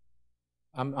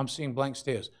 I'm seeing blank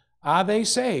stares. Are they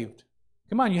saved?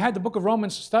 Come on, you had the book of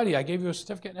Romans to study. I gave you a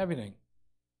certificate and everything.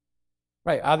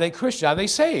 Right, are they Christian? Are they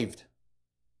saved?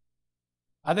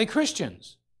 Are they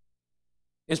Christians?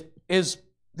 Is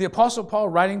the Apostle Paul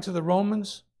writing to the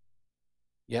Romans?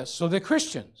 Yes, so they're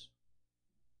Christians.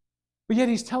 But yet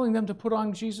he's telling them to put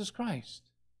on Jesus Christ.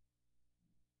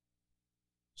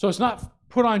 So it's not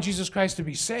put on Jesus Christ to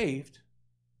be saved.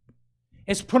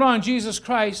 It's put on Jesus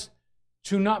Christ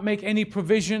to not make any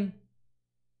provision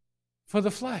for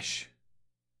the flesh,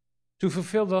 to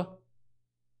fulfill the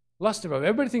lust of it.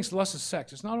 Everybody thinks lust is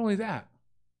sex. It's not only that.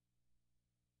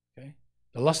 Okay?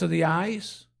 The lust of the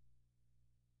eyes.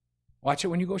 Watch it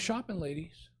when you go shopping,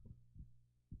 ladies.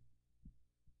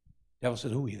 The devil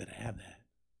says, "Ooh, you got to have that.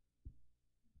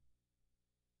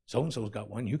 So-and-so's got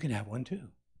one. You can have one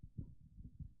too."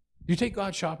 Do you take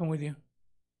God shopping with you?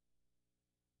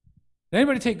 Did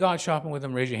anybody take God shopping with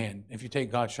them? Raise your hand if you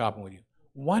take God shopping with you.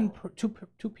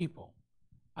 Two people.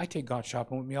 I take God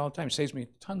shopping with me all the time. It saves me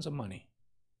tons of money.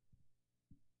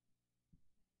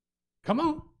 Come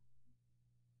on.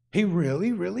 He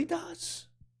really, really does.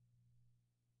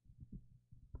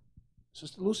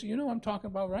 Sister Lucy, you know what I'm talking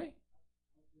about, right?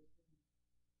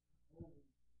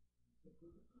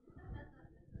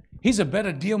 He's a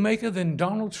better deal maker than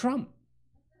Donald Trump.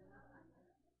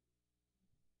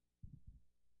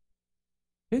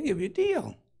 He'll give you a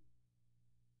deal.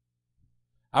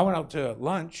 I went out to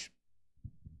lunch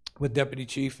with Deputy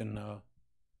Chief and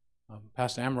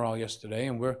Pastor Amaral yesterday,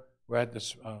 and we're at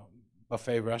this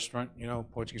buffet restaurant,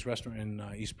 Portuguese restaurant in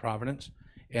East Providence,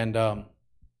 and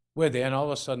we're there, and all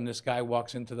of a sudden this guy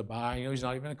walks into the bar. He's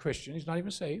not even a Christian. He's not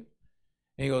even saved.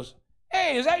 And he goes,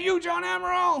 "Hey, is that you, John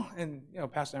Amaral?"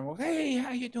 And Pastor Amaral, "Hey,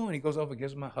 how you doing?" He goes over,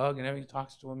 gives him a hug, and everything,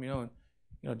 talks to him,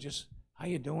 and just how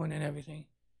you doing and everything.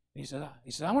 And he said,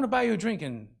 "I want to buy you a drink."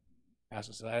 And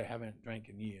Pastor said, "I haven't drank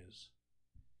in years."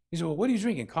 He said, "Well, what are you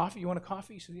drinking? Coffee? You want a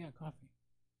coffee?" He said, "Yeah, coffee."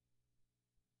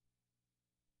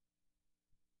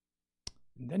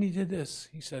 And then he did this.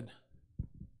 He said,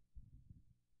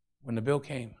 when the bill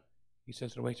came, he said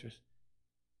to the waitress,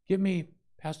 "Give me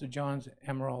Pastor John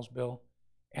Amaral's bill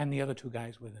and the other two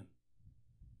guys with him."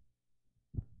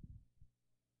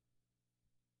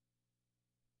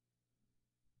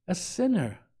 A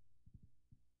sinner.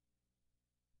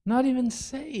 Not even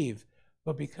saved,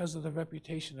 but because of the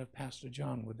reputation of Pastor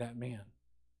John with that man.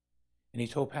 And he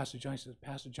told Pastor John, he said,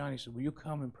 "Pastor John," he said, "will you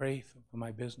come and pray for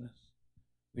my business?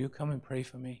 Will you come and pray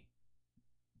for me?"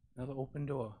 Another open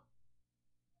door.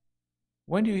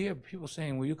 When do you hear people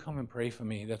saying, "Will you come and pray for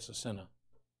me?" That's a sinner.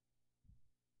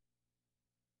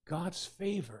 God's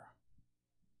favor.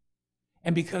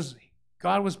 And because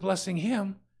God was blessing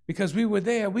him, because we were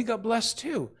there, we got blessed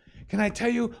too. Can I tell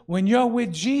you, when you're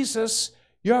with Jesus,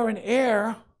 you're an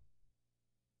heir.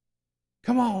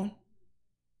 Come on.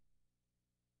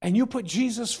 And you put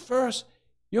Jesus first,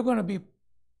 you're going to be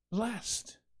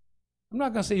blessed. I'm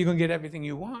not going to say you're going to get everything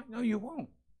you want. No, you won't.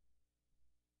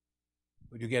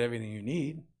 But you get everything you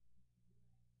need.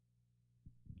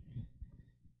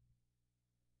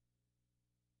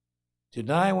 To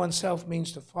deny oneself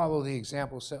means to follow the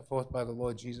example set forth by the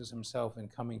Lord Jesus himself in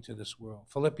coming to this world.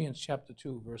 Philippians chapter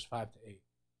 2, verse 5 to 8.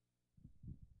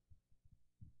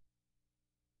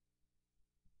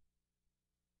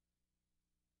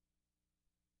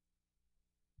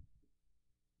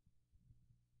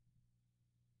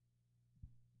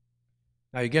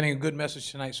 Now, you're getting a good message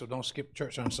tonight, so don't skip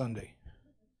church on Sunday.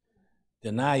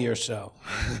 Deny yourself.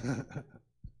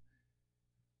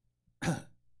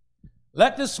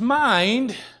 Let this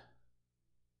mind,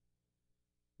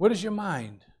 what is your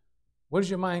mind? What does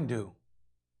your mind do?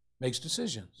 Makes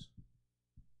decisions.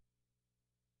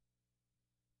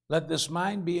 Let this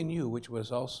mind be in you, which was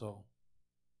also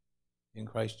in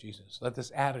Christ Jesus. Let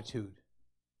this attitude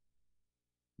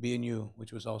be in you,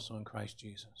 which was also in Christ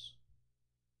Jesus.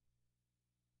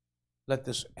 Let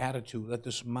this attitude, let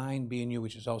this mind be in you,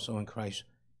 which is also in Christ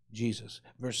Jesus.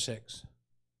 Verse 6.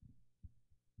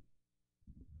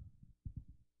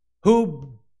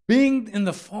 Who, being in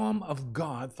the form of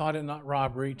God, thought it not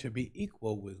robbery to be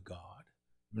equal with God.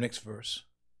 Next verse.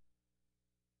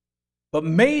 But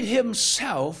made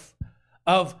himself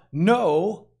of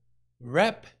no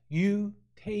reputation.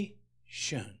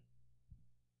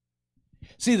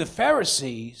 See, the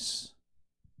Pharisees,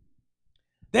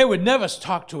 they would never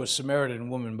talk to a Samaritan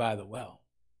woman by the well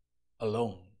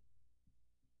alone.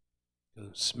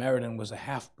 The Samaritan was a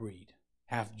half-breed,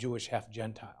 half Jewish, half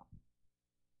Gentile.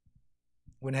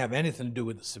 Wouldn't have anything to do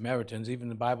with the Samaritans. Even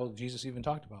the Bible, Jesus even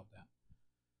talked about that.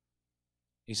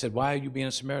 He said, "Why are you being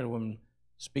a Samaritan woman?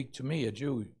 Speak to me, a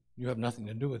Jew. You have nothing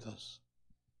to do with us."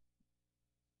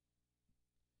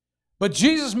 But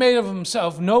Jesus made of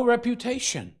himself no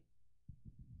reputation.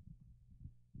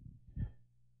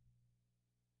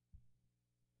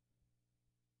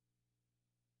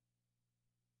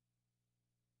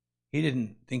 He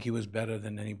didn't think he was better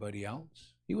than anybody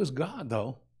else. He was God,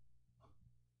 though.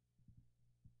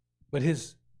 But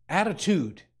his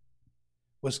attitude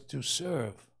was to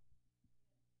serve.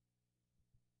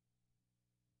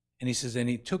 And he says, and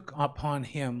he took upon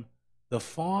him the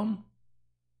form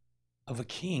of a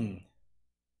king,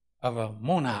 of a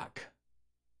monarch,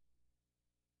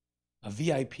 a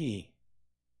VIP.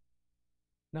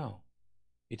 No,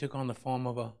 he took on the form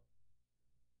of a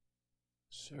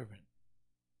servant.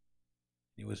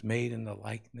 He was made in the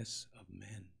likeness of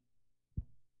men.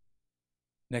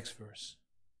 Next verse.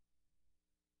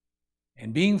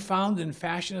 And being found in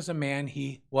fashion as a man,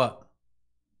 he what?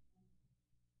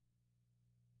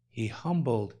 He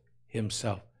humbled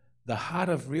himself. The heart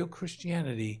of real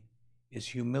Christianity is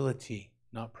humility,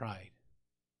 not pride.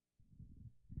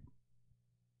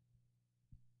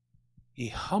 He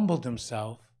humbled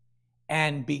himself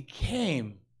and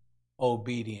became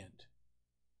obedient.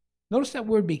 Notice that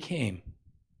word became.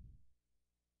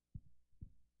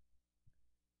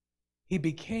 He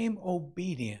became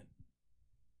obedient.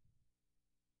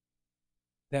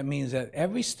 That means that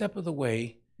every step of the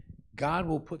way, God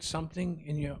will put something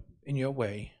in your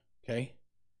way, okay?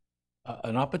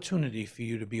 An opportunity for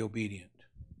you to be obedient.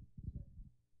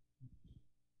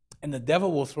 And the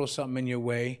devil will throw something in your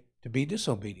way to be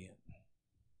disobedient.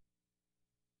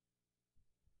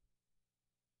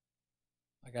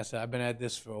 Like I said, I've been at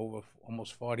this for over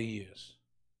almost 40 years.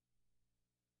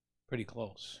 Pretty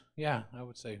close. Yeah, I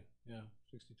would say,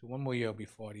 62. One more year will be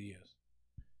 40 years.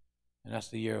 And that's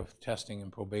the year of testing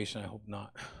and probation. I hope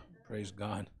not. Praise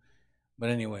God. But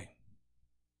anyway,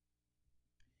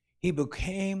 he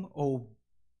became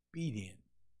obedient.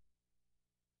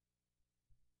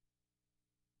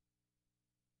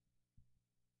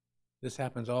 This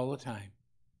happens all the time.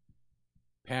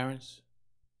 Parents,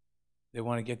 they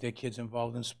want to get their kids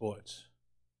involved in sports.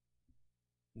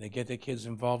 They get their kids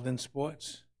involved in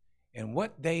sports. And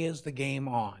what day is the game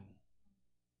on?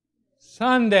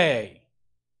 Sunday.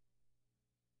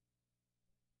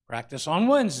 Practice on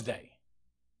Wednesday.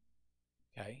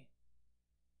 Okay?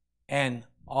 And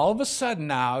all of a sudden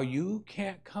now, you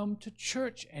can't come to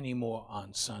church anymore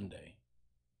on Sunday.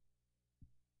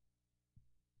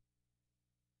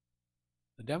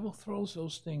 The devil throws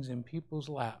those things in people's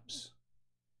laps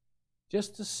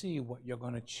just to see what you're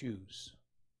going to choose.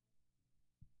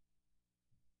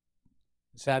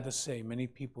 It's sad to say, many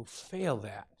people fail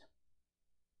that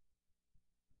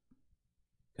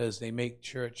because they make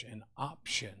church an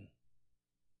option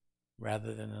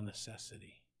rather than a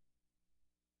necessity.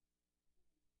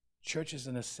 Church is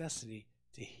a necessity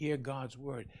to hear God's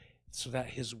word, so that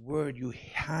his word, you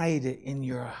hide it in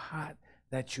your heart,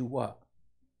 that you what?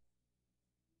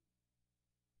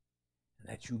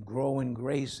 That you grow in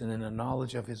grace and in the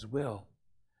knowledge of his will.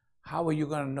 How are you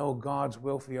going to know God's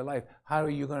will for your life? How are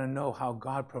you going to know how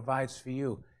God provides for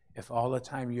you if all the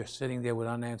time you're sitting there with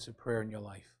unanswered prayer in your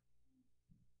life?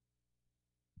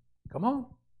 Come on.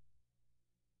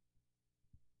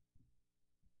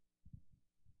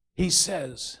 He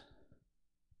says,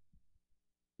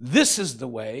 this is the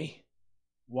way,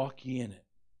 walk ye in it.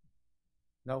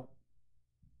 No,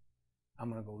 I'm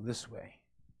going to go this way.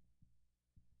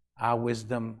 Our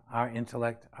wisdom, our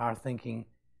intellect, our thinking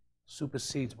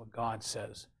supersedes what God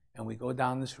says. And we go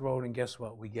down this road, and guess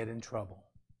what? We get in trouble.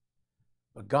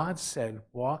 But God said,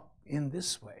 walk in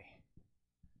this way.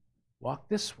 Walk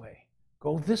this way.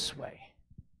 Go this way.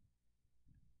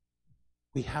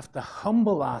 We have to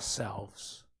humble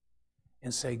ourselves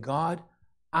and say, God,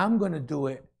 I'm going to do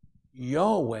it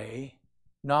your way,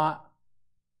 not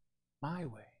my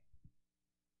way.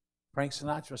 Frank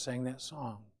Sinatra sang that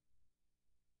song.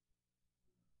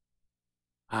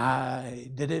 I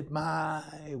did it my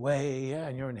way. Yeah,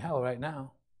 and you're in hell right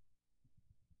now.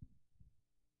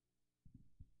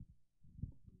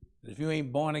 If you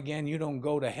ain't born again, you don't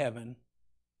go to heaven.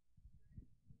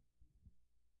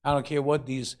 I don't care what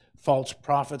these false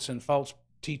prophets and false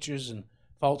teachers and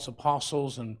false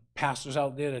apostles and pastors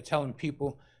out there that are telling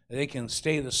people that they can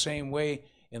stay the same way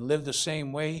and live the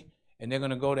same way and they're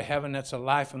going to go to heaven. That's a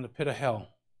lie from the pit of hell.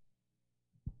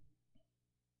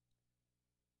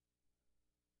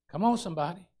 Come on,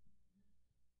 somebody.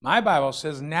 My Bible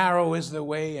says, narrow is the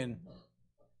way and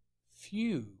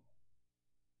few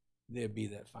there be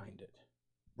that find it.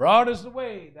 Broad is the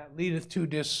way that leadeth to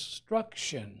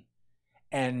destruction,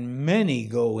 and many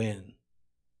go in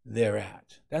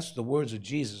thereat. That's the words of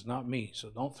Jesus, not me. So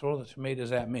don't throw the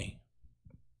tomatoes at me.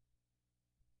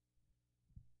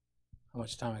 How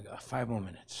much time I got? 5 more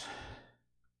minutes.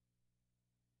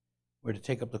 We're to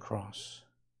take up the cross.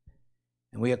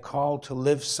 And we are called to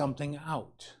live something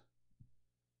out.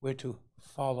 We're to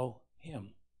follow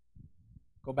him.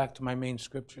 Go back to my main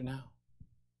scripture now.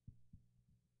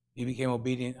 He became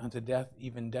obedient unto death,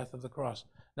 even death of the cross.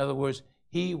 In other words,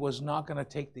 he was not going to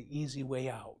take the easy way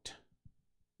out.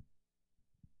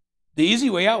 The easy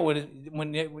way out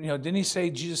when didn't he say,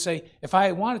 Jesus say, if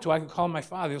I wanted to, I could call my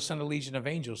Father. He'll send a legion of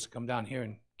angels to come down here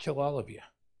and kill all of you.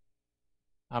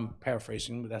 I'm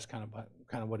paraphrasing, but that's kind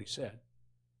of what he said.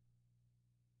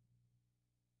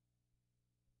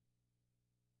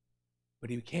 But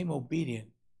he became obedient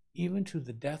even to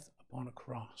the death upon a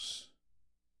cross.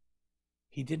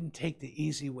 He didn't take the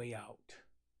easy way out.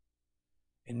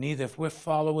 And neither, if we're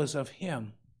followers of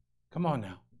him, come on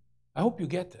now, I hope you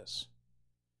get this.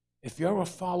 If you're a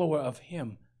follower of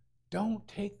him, don't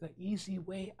take the easy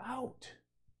way out.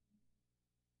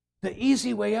 The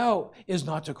easy way out is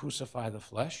not to crucify the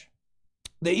flesh.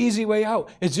 The easy way out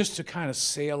is just to kind of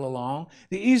sail along.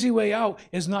 The easy way out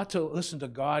is not to listen to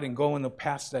God and go in the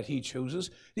paths that he chooses.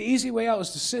 The easy way out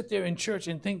is to sit there in church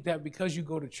and think that because you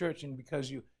go to church and because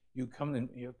you come in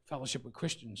your fellowship with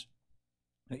Christians,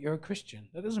 that you're a Christian.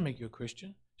 That doesn't make you a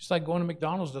Christian. Just like going to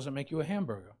McDonald's doesn't make you a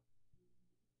hamburger.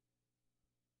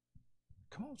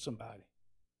 Come on, somebody.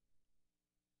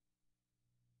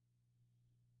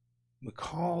 We're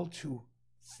called to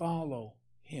follow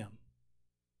him.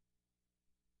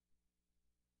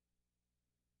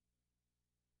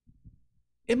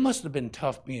 It must have been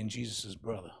tough being Jesus'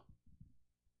 brother.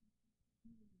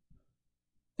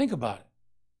 Think about it.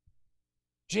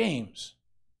 James,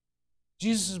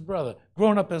 Jesus' brother,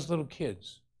 growing up as little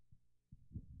kids.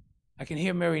 I can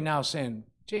hear Mary now saying,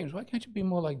 James, why can't you be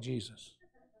more like Jesus?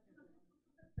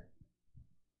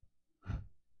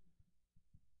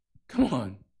 Come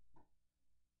on.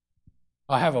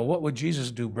 I have a "What would Jesus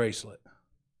do" bracelet.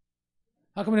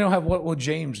 How come we don't have "What will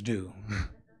James do"?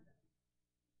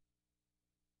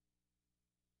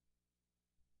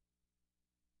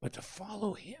 But to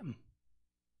follow him.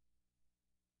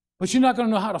 But you're not going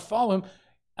to know how to follow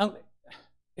him.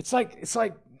 It's like,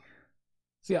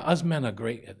 see, us men are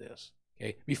great at this.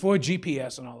 Okay, before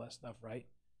GPS and all that stuff, right?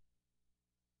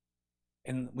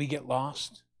 And we get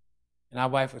lost, and our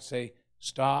wife would say,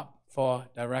 "Stop for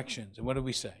directions." And what do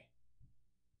we say?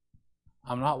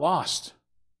 "I'm not lost.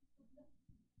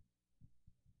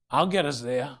 I'll get us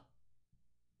there."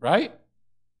 Right?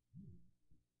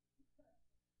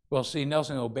 Well, see,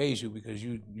 Nelson obeys you because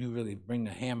you really bring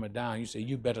the hammer down. You say,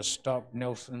 "You better stop,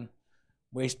 Nelson,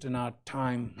 wasting our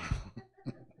time."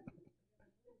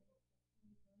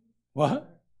 What?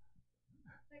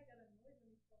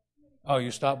 Oh,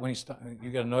 you stop when he stops. You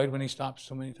get annoyed when he stops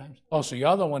so many times? Oh, so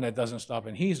you're the one that doesn't stop,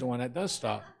 and he's the one that does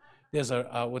stop. There's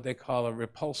a what they call a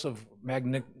repulsive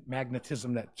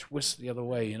magnetism that twists the other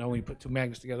way. You know, when you put two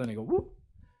magnets together and they go, whoop.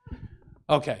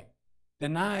 Okay.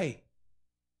 Deny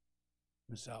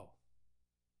himself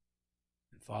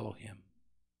and follow him.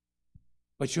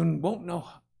 But you won't know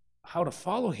how to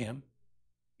follow him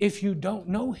if you don't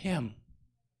know him.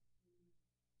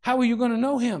 How are you going to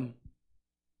know him?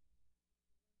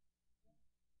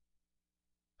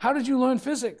 How did you learn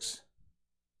physics?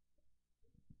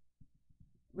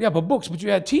 Yeah, but books, but you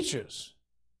had teachers.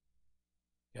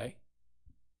 Okay?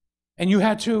 And you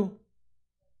had to,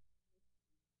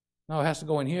 no, it has to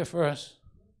go in here first.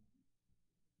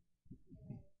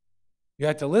 You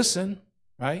had to listen,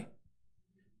 right?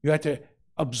 You had to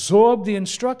absorb the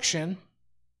instruction.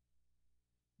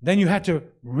 Then you had to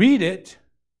read it.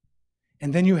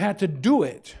 And then you had to do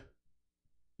it.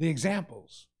 The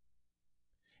examples.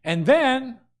 And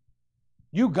then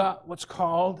you got what's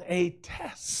called a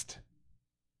test.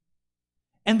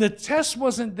 And the test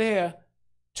wasn't there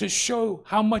to show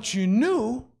how much you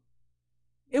knew.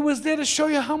 It was there to show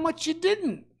you how much you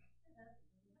didn't.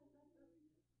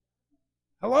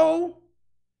 Hello?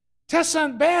 Tests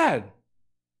aren't bad.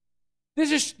 They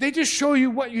just show you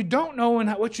what you don't know and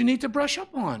what you need to brush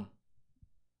up on.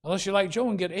 Unless you're like Joe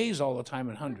and get A's all the time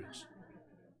in hundreds.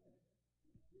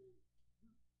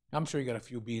 I'm sure you got a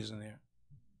few B's in there.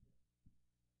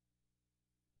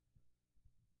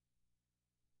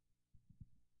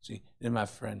 See, then my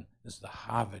friend is the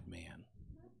Harvard man.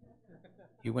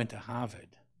 He went to Harvard.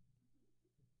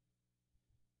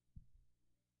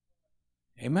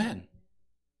 Amen.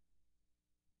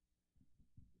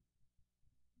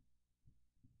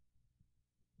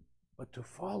 But to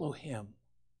follow him,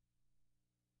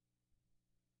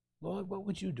 Lord, what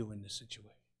would you do in this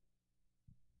situation?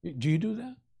 Do you do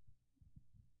that?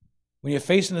 When you're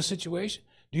facing a situation?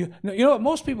 You know what?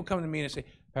 Most people come to me and say,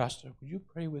 Pastor, would you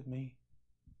pray with me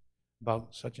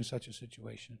about such and such a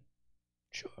situation?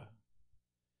 Sure.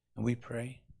 And we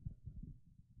pray.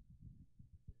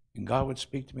 And God would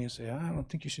speak to me and say, I don't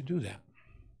think you should do that.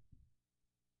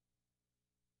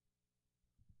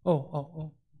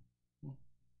 Oh.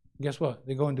 Guess what?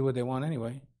 They go and do what they want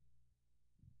anyway.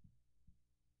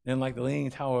 Then like the Leaning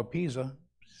Tower of Pisa,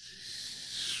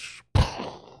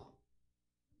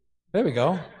 There we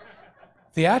go.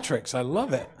 Theatrics, I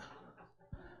love it.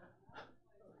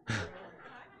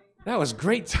 That was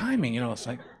great timing, it's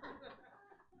like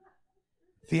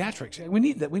theatrics. We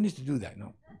need that. We need to do that,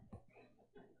 no?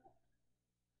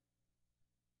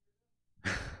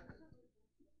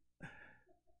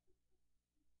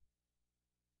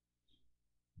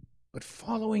 But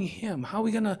following him, how are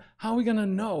we gonna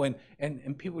know?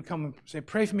 And people would come and say,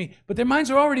 pray for me, but their minds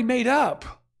are already made up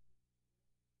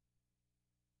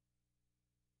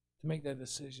to make that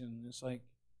decision. It's like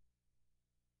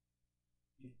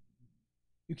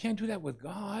you can't do that with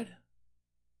God.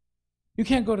 You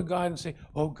can't go to God and say,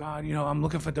 oh God, I'm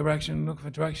looking for direction,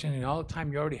 and all the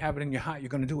time you already have it in your heart, you're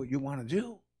gonna do what you want to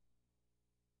do.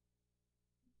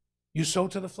 You sow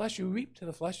to the flesh, you reap to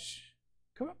the flesh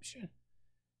corruption.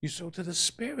 You sow to the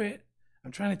Spirit. I'm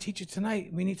trying to teach you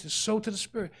tonight. We need to sow to the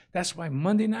Spirit. That's why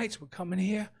Monday nights we're coming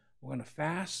here. We're going to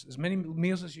fast as many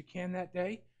meals as you can that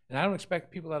day. And I don't expect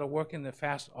people that are working to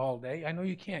fast all day. I know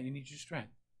you can't. You need your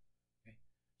strength. Okay?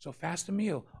 So fast a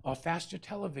meal or fast your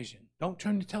television. Don't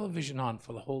turn the television on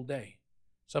for the whole day.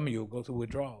 Some of you will go through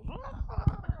withdrawals.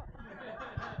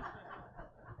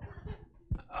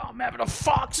 I'm having a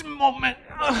Fox moment.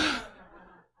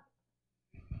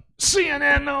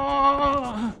 CNN.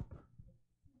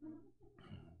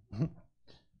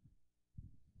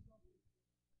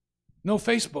 No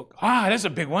Facebook. That's a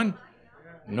big one.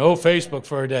 No Facebook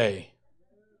for a day.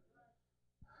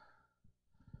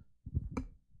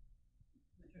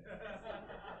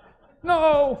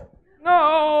 No.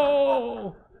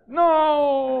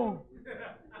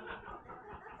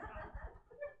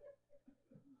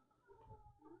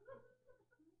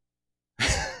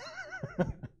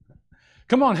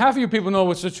 Come on, half of you people know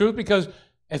what's the truth, because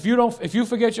if you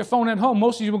forget your phone at home,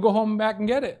 most of you will go home and back and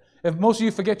get it. If most of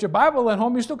you forget your Bible at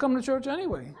home, you still come to church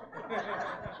anyway.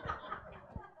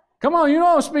 Come on,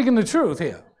 I'm speaking the truth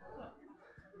here.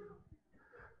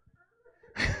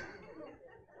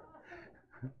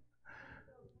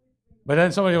 But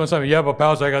then somebody will say, yeah, but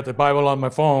Pastor, I got the Bible on my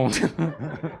phone.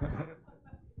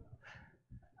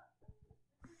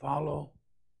 Follow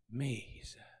me, he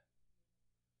said.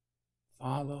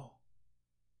 Follow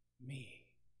me.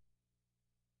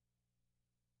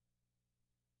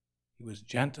 He was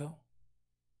gentle.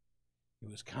 He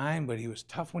was kind, but he was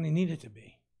tough when he needed to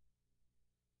be.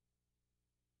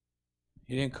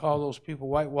 He didn't call those people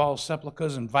white wall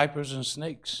sepulchres and vipers and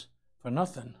snakes for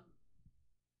nothing.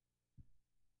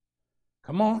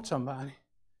 Come on, somebody.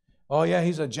 Oh yeah,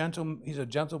 he's a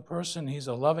gentle person. He's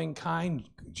a loving, kind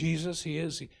Jesus. He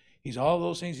is. He's all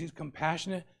those things. He's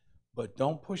compassionate, but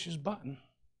don't push his button.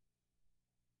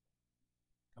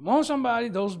 Come on, somebody.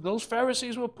 Those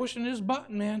Pharisees were pushing his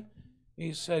button, man.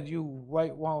 He said, you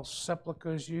white wall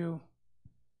sepulchres, you're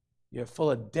full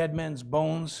of dead men's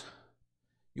bones.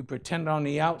 You pretend on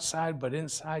the outside, but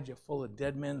inside you're full of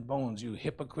dead men's bones. You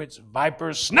hypocrites,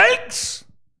 vipers, snakes.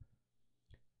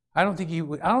 I don't think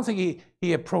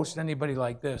he approached anybody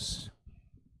like this.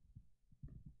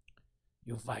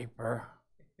 You viper,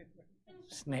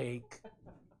 snake,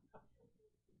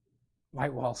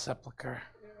 white wall sepulcher.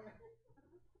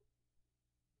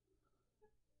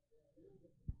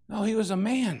 No, he was a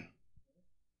man.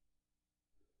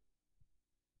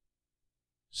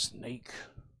 Snake,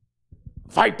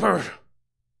 viper,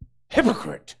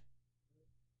 hypocrite.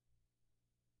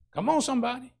 Come on,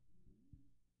 somebody.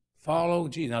 Follow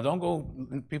Jesus. Now, don't go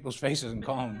in people's faces and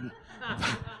call them.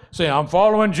 Say, I'm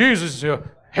following Jesus, you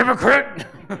hypocrite.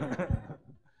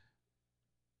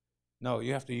 No,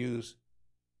 you have to use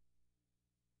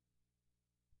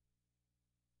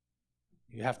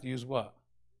what?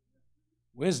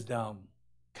 Wisdom,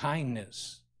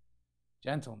 kindness,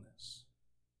 gentleness.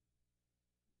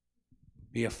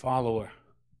 Be a follower.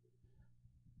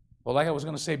 Well, like I was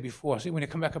going to say before, see, when you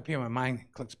come back up here, my mind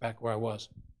clicks back where I was.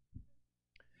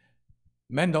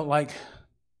 Men don't like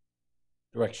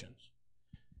directions.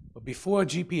 But before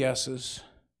GPSs,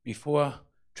 before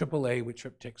AAA with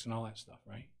triptychs and all that stuff,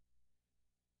 right?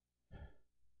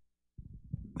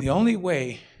 The only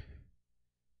way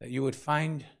that you would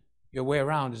find your way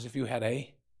around is if you had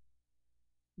a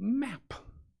map.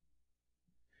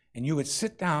 And you would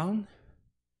sit down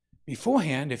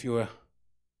beforehand, if you were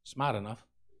smart enough,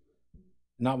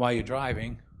 not while you're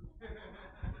driving.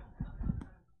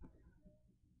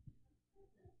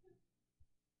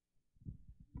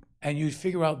 And you'd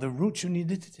figure out the routes you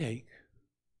needed to take.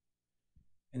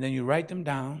 And then you write them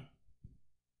down.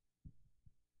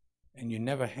 And you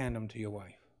never hand them to your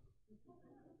wife.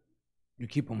 You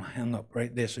keep them hung up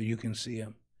right there so you can see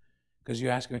them. Because you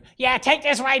ask her, yeah, take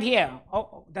this right here.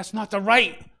 Oh, that's not the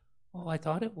right. Oh, I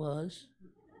thought it was.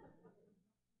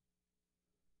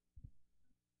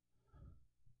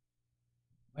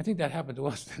 I think that happened to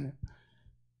us, didn't it?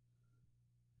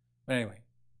 But anyway,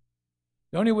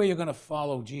 the only way you're going to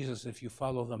follow Jesus is if you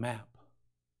follow the map.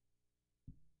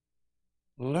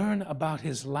 Learn about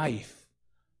his life.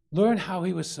 Learn how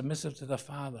he was submissive to the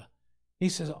Father. He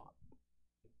says,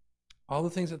 all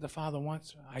the things that the Father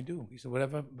wants, I do. He said,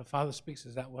 whatever the Father speaks,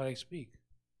 is that what I speak?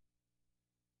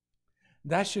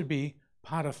 That should be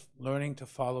part of learning to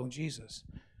follow Jesus.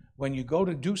 When you go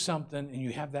to do something and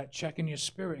you have that check in your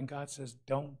spirit and God says,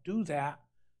 don't do that,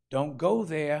 don't go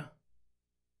there.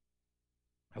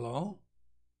 Hello?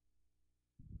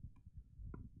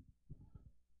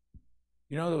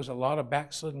 You know, there was a lot of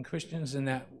backslidden Christians in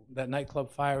that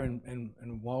nightclub fire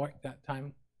in Warwick that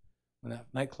time when that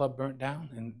nightclub burnt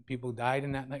down and people died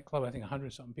in that nightclub. I think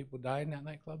 100-something people died in that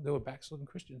nightclub. There were backslidden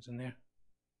Christians in there.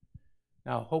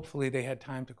 Now, hopefully they had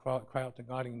time to cry out to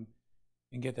God and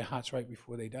get their hearts right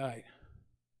before they died.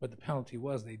 But the penalty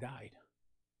was they died.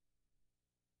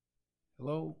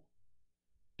 Hello?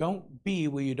 Don't be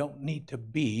where you don't need to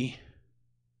be.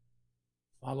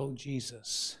 Follow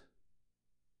Jesus.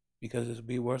 Because it'll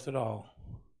be worth it all.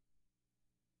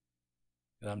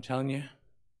 And I'm telling you,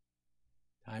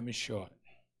 time is short.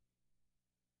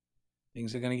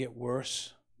 Things are going to get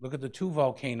worse. Look at the 2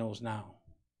 volcanoes now.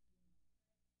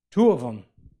 2 of them.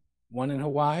 One in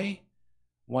Hawaii,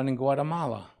 one in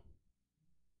Guatemala.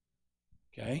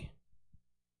 Okay?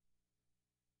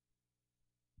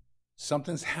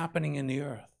 Something's happening in the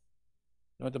earth.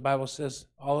 You know what the Bible says?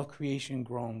 All of creation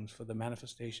groans for the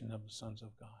manifestation of the sons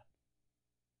of God.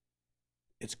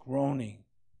 It's groaning.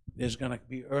 There's going to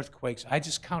be earthquakes. I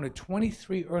just counted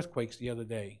 23 earthquakes the other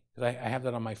day. Because I have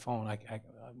that on my phone,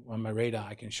 on my radar.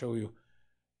 I can show you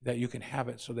that you can have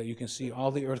it so that you can see all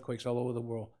the earthquakes all over the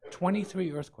world.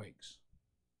 23 earthquakes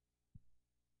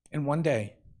in one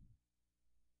day.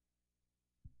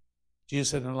 Jesus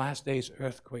said in the last days,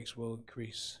 earthquakes will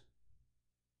increase.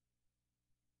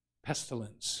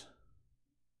 Pestilence.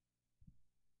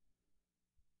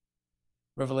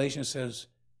 Revelation says,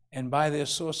 and by their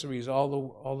sorceries,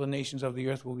 all the nations of the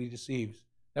earth will be deceived.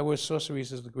 That word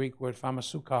sorceries is the Greek word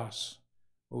pharmakeukos,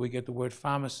 where we get the word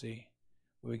pharmacy,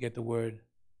 where we get the word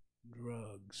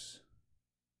drugs.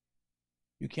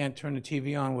 You can't turn the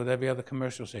TV on with every other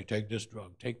commercial say, take this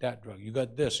drug, take that drug. You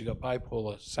got this, you got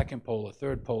bipolar, second polar,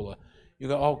 third polar. You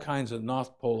got all kinds of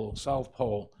North Pole, South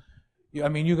Pole.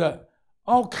 You got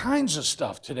all kinds of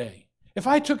stuff today. If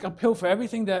I took a pill for every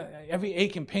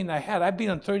ache and pain I had, I'd be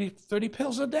on 30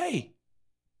 pills a day.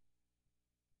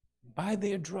 Buy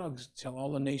their drugs till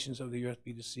all the nations of the earth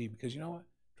be deceived. Because you know what?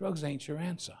 Drugs ain't your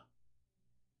answer.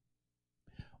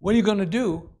 What are you going to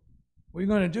do? What are you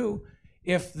going to do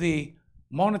if the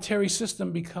monetary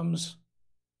system becomes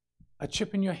a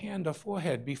chip in your hand or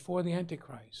forehead before the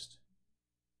Antichrist?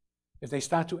 If they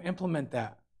start to implement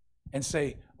that and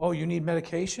say, oh, you need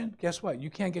medication? Guess what? You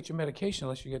can't get your medication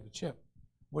unless you get the chip.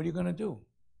 What are you going to do?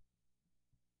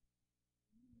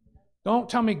 Don't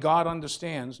tell me God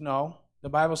understands. No. The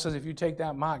Bible says if you take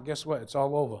that mark, guess what? It's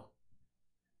all over.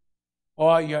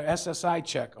 Or your SSI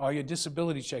check or your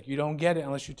disability check. You don't get it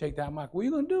unless you take that mark. What are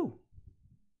you going to do?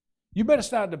 You better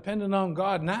start depending on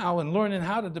God now and learning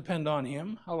how to depend on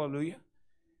him. Hallelujah.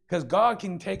 Because God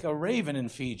can take a raven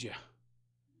and feed you.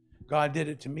 God did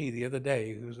it to me the other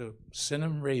day. It was a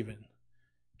cinnamon raven.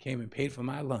 Came and paid for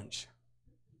my lunch.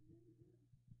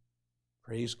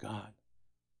 Praise God.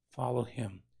 Follow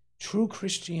him. True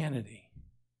Christianity,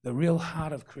 the real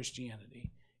heart of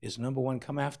Christianity, is number 1,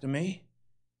 come after me.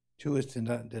 2 is to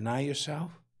deny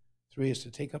yourself. 3 is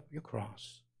to take up your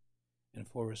cross. And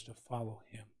 4 is to follow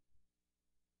him.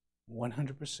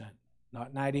 100%.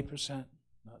 Not 90%,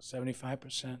 not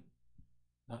 75%,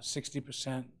 not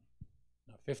 60%.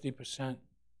 50%,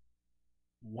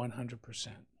 100%.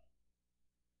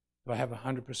 Do I have a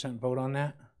 100% vote on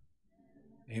that?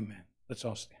 Amen. Let's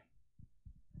all stand.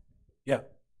 Yeah.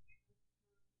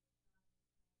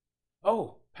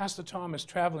 Oh, Pastor Tom is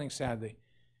traveling Saturday.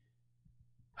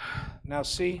 Now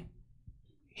see,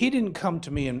 he didn't come to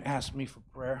me and ask me for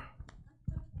prayer.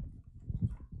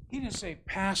 He didn't say,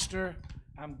 Pastor,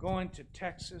 I'm going to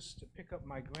Texas to pick up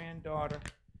my granddaughter.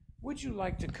 Would you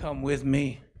like to come with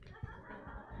me?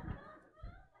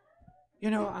 You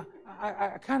know,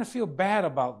 I kind of feel bad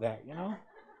about that, you know.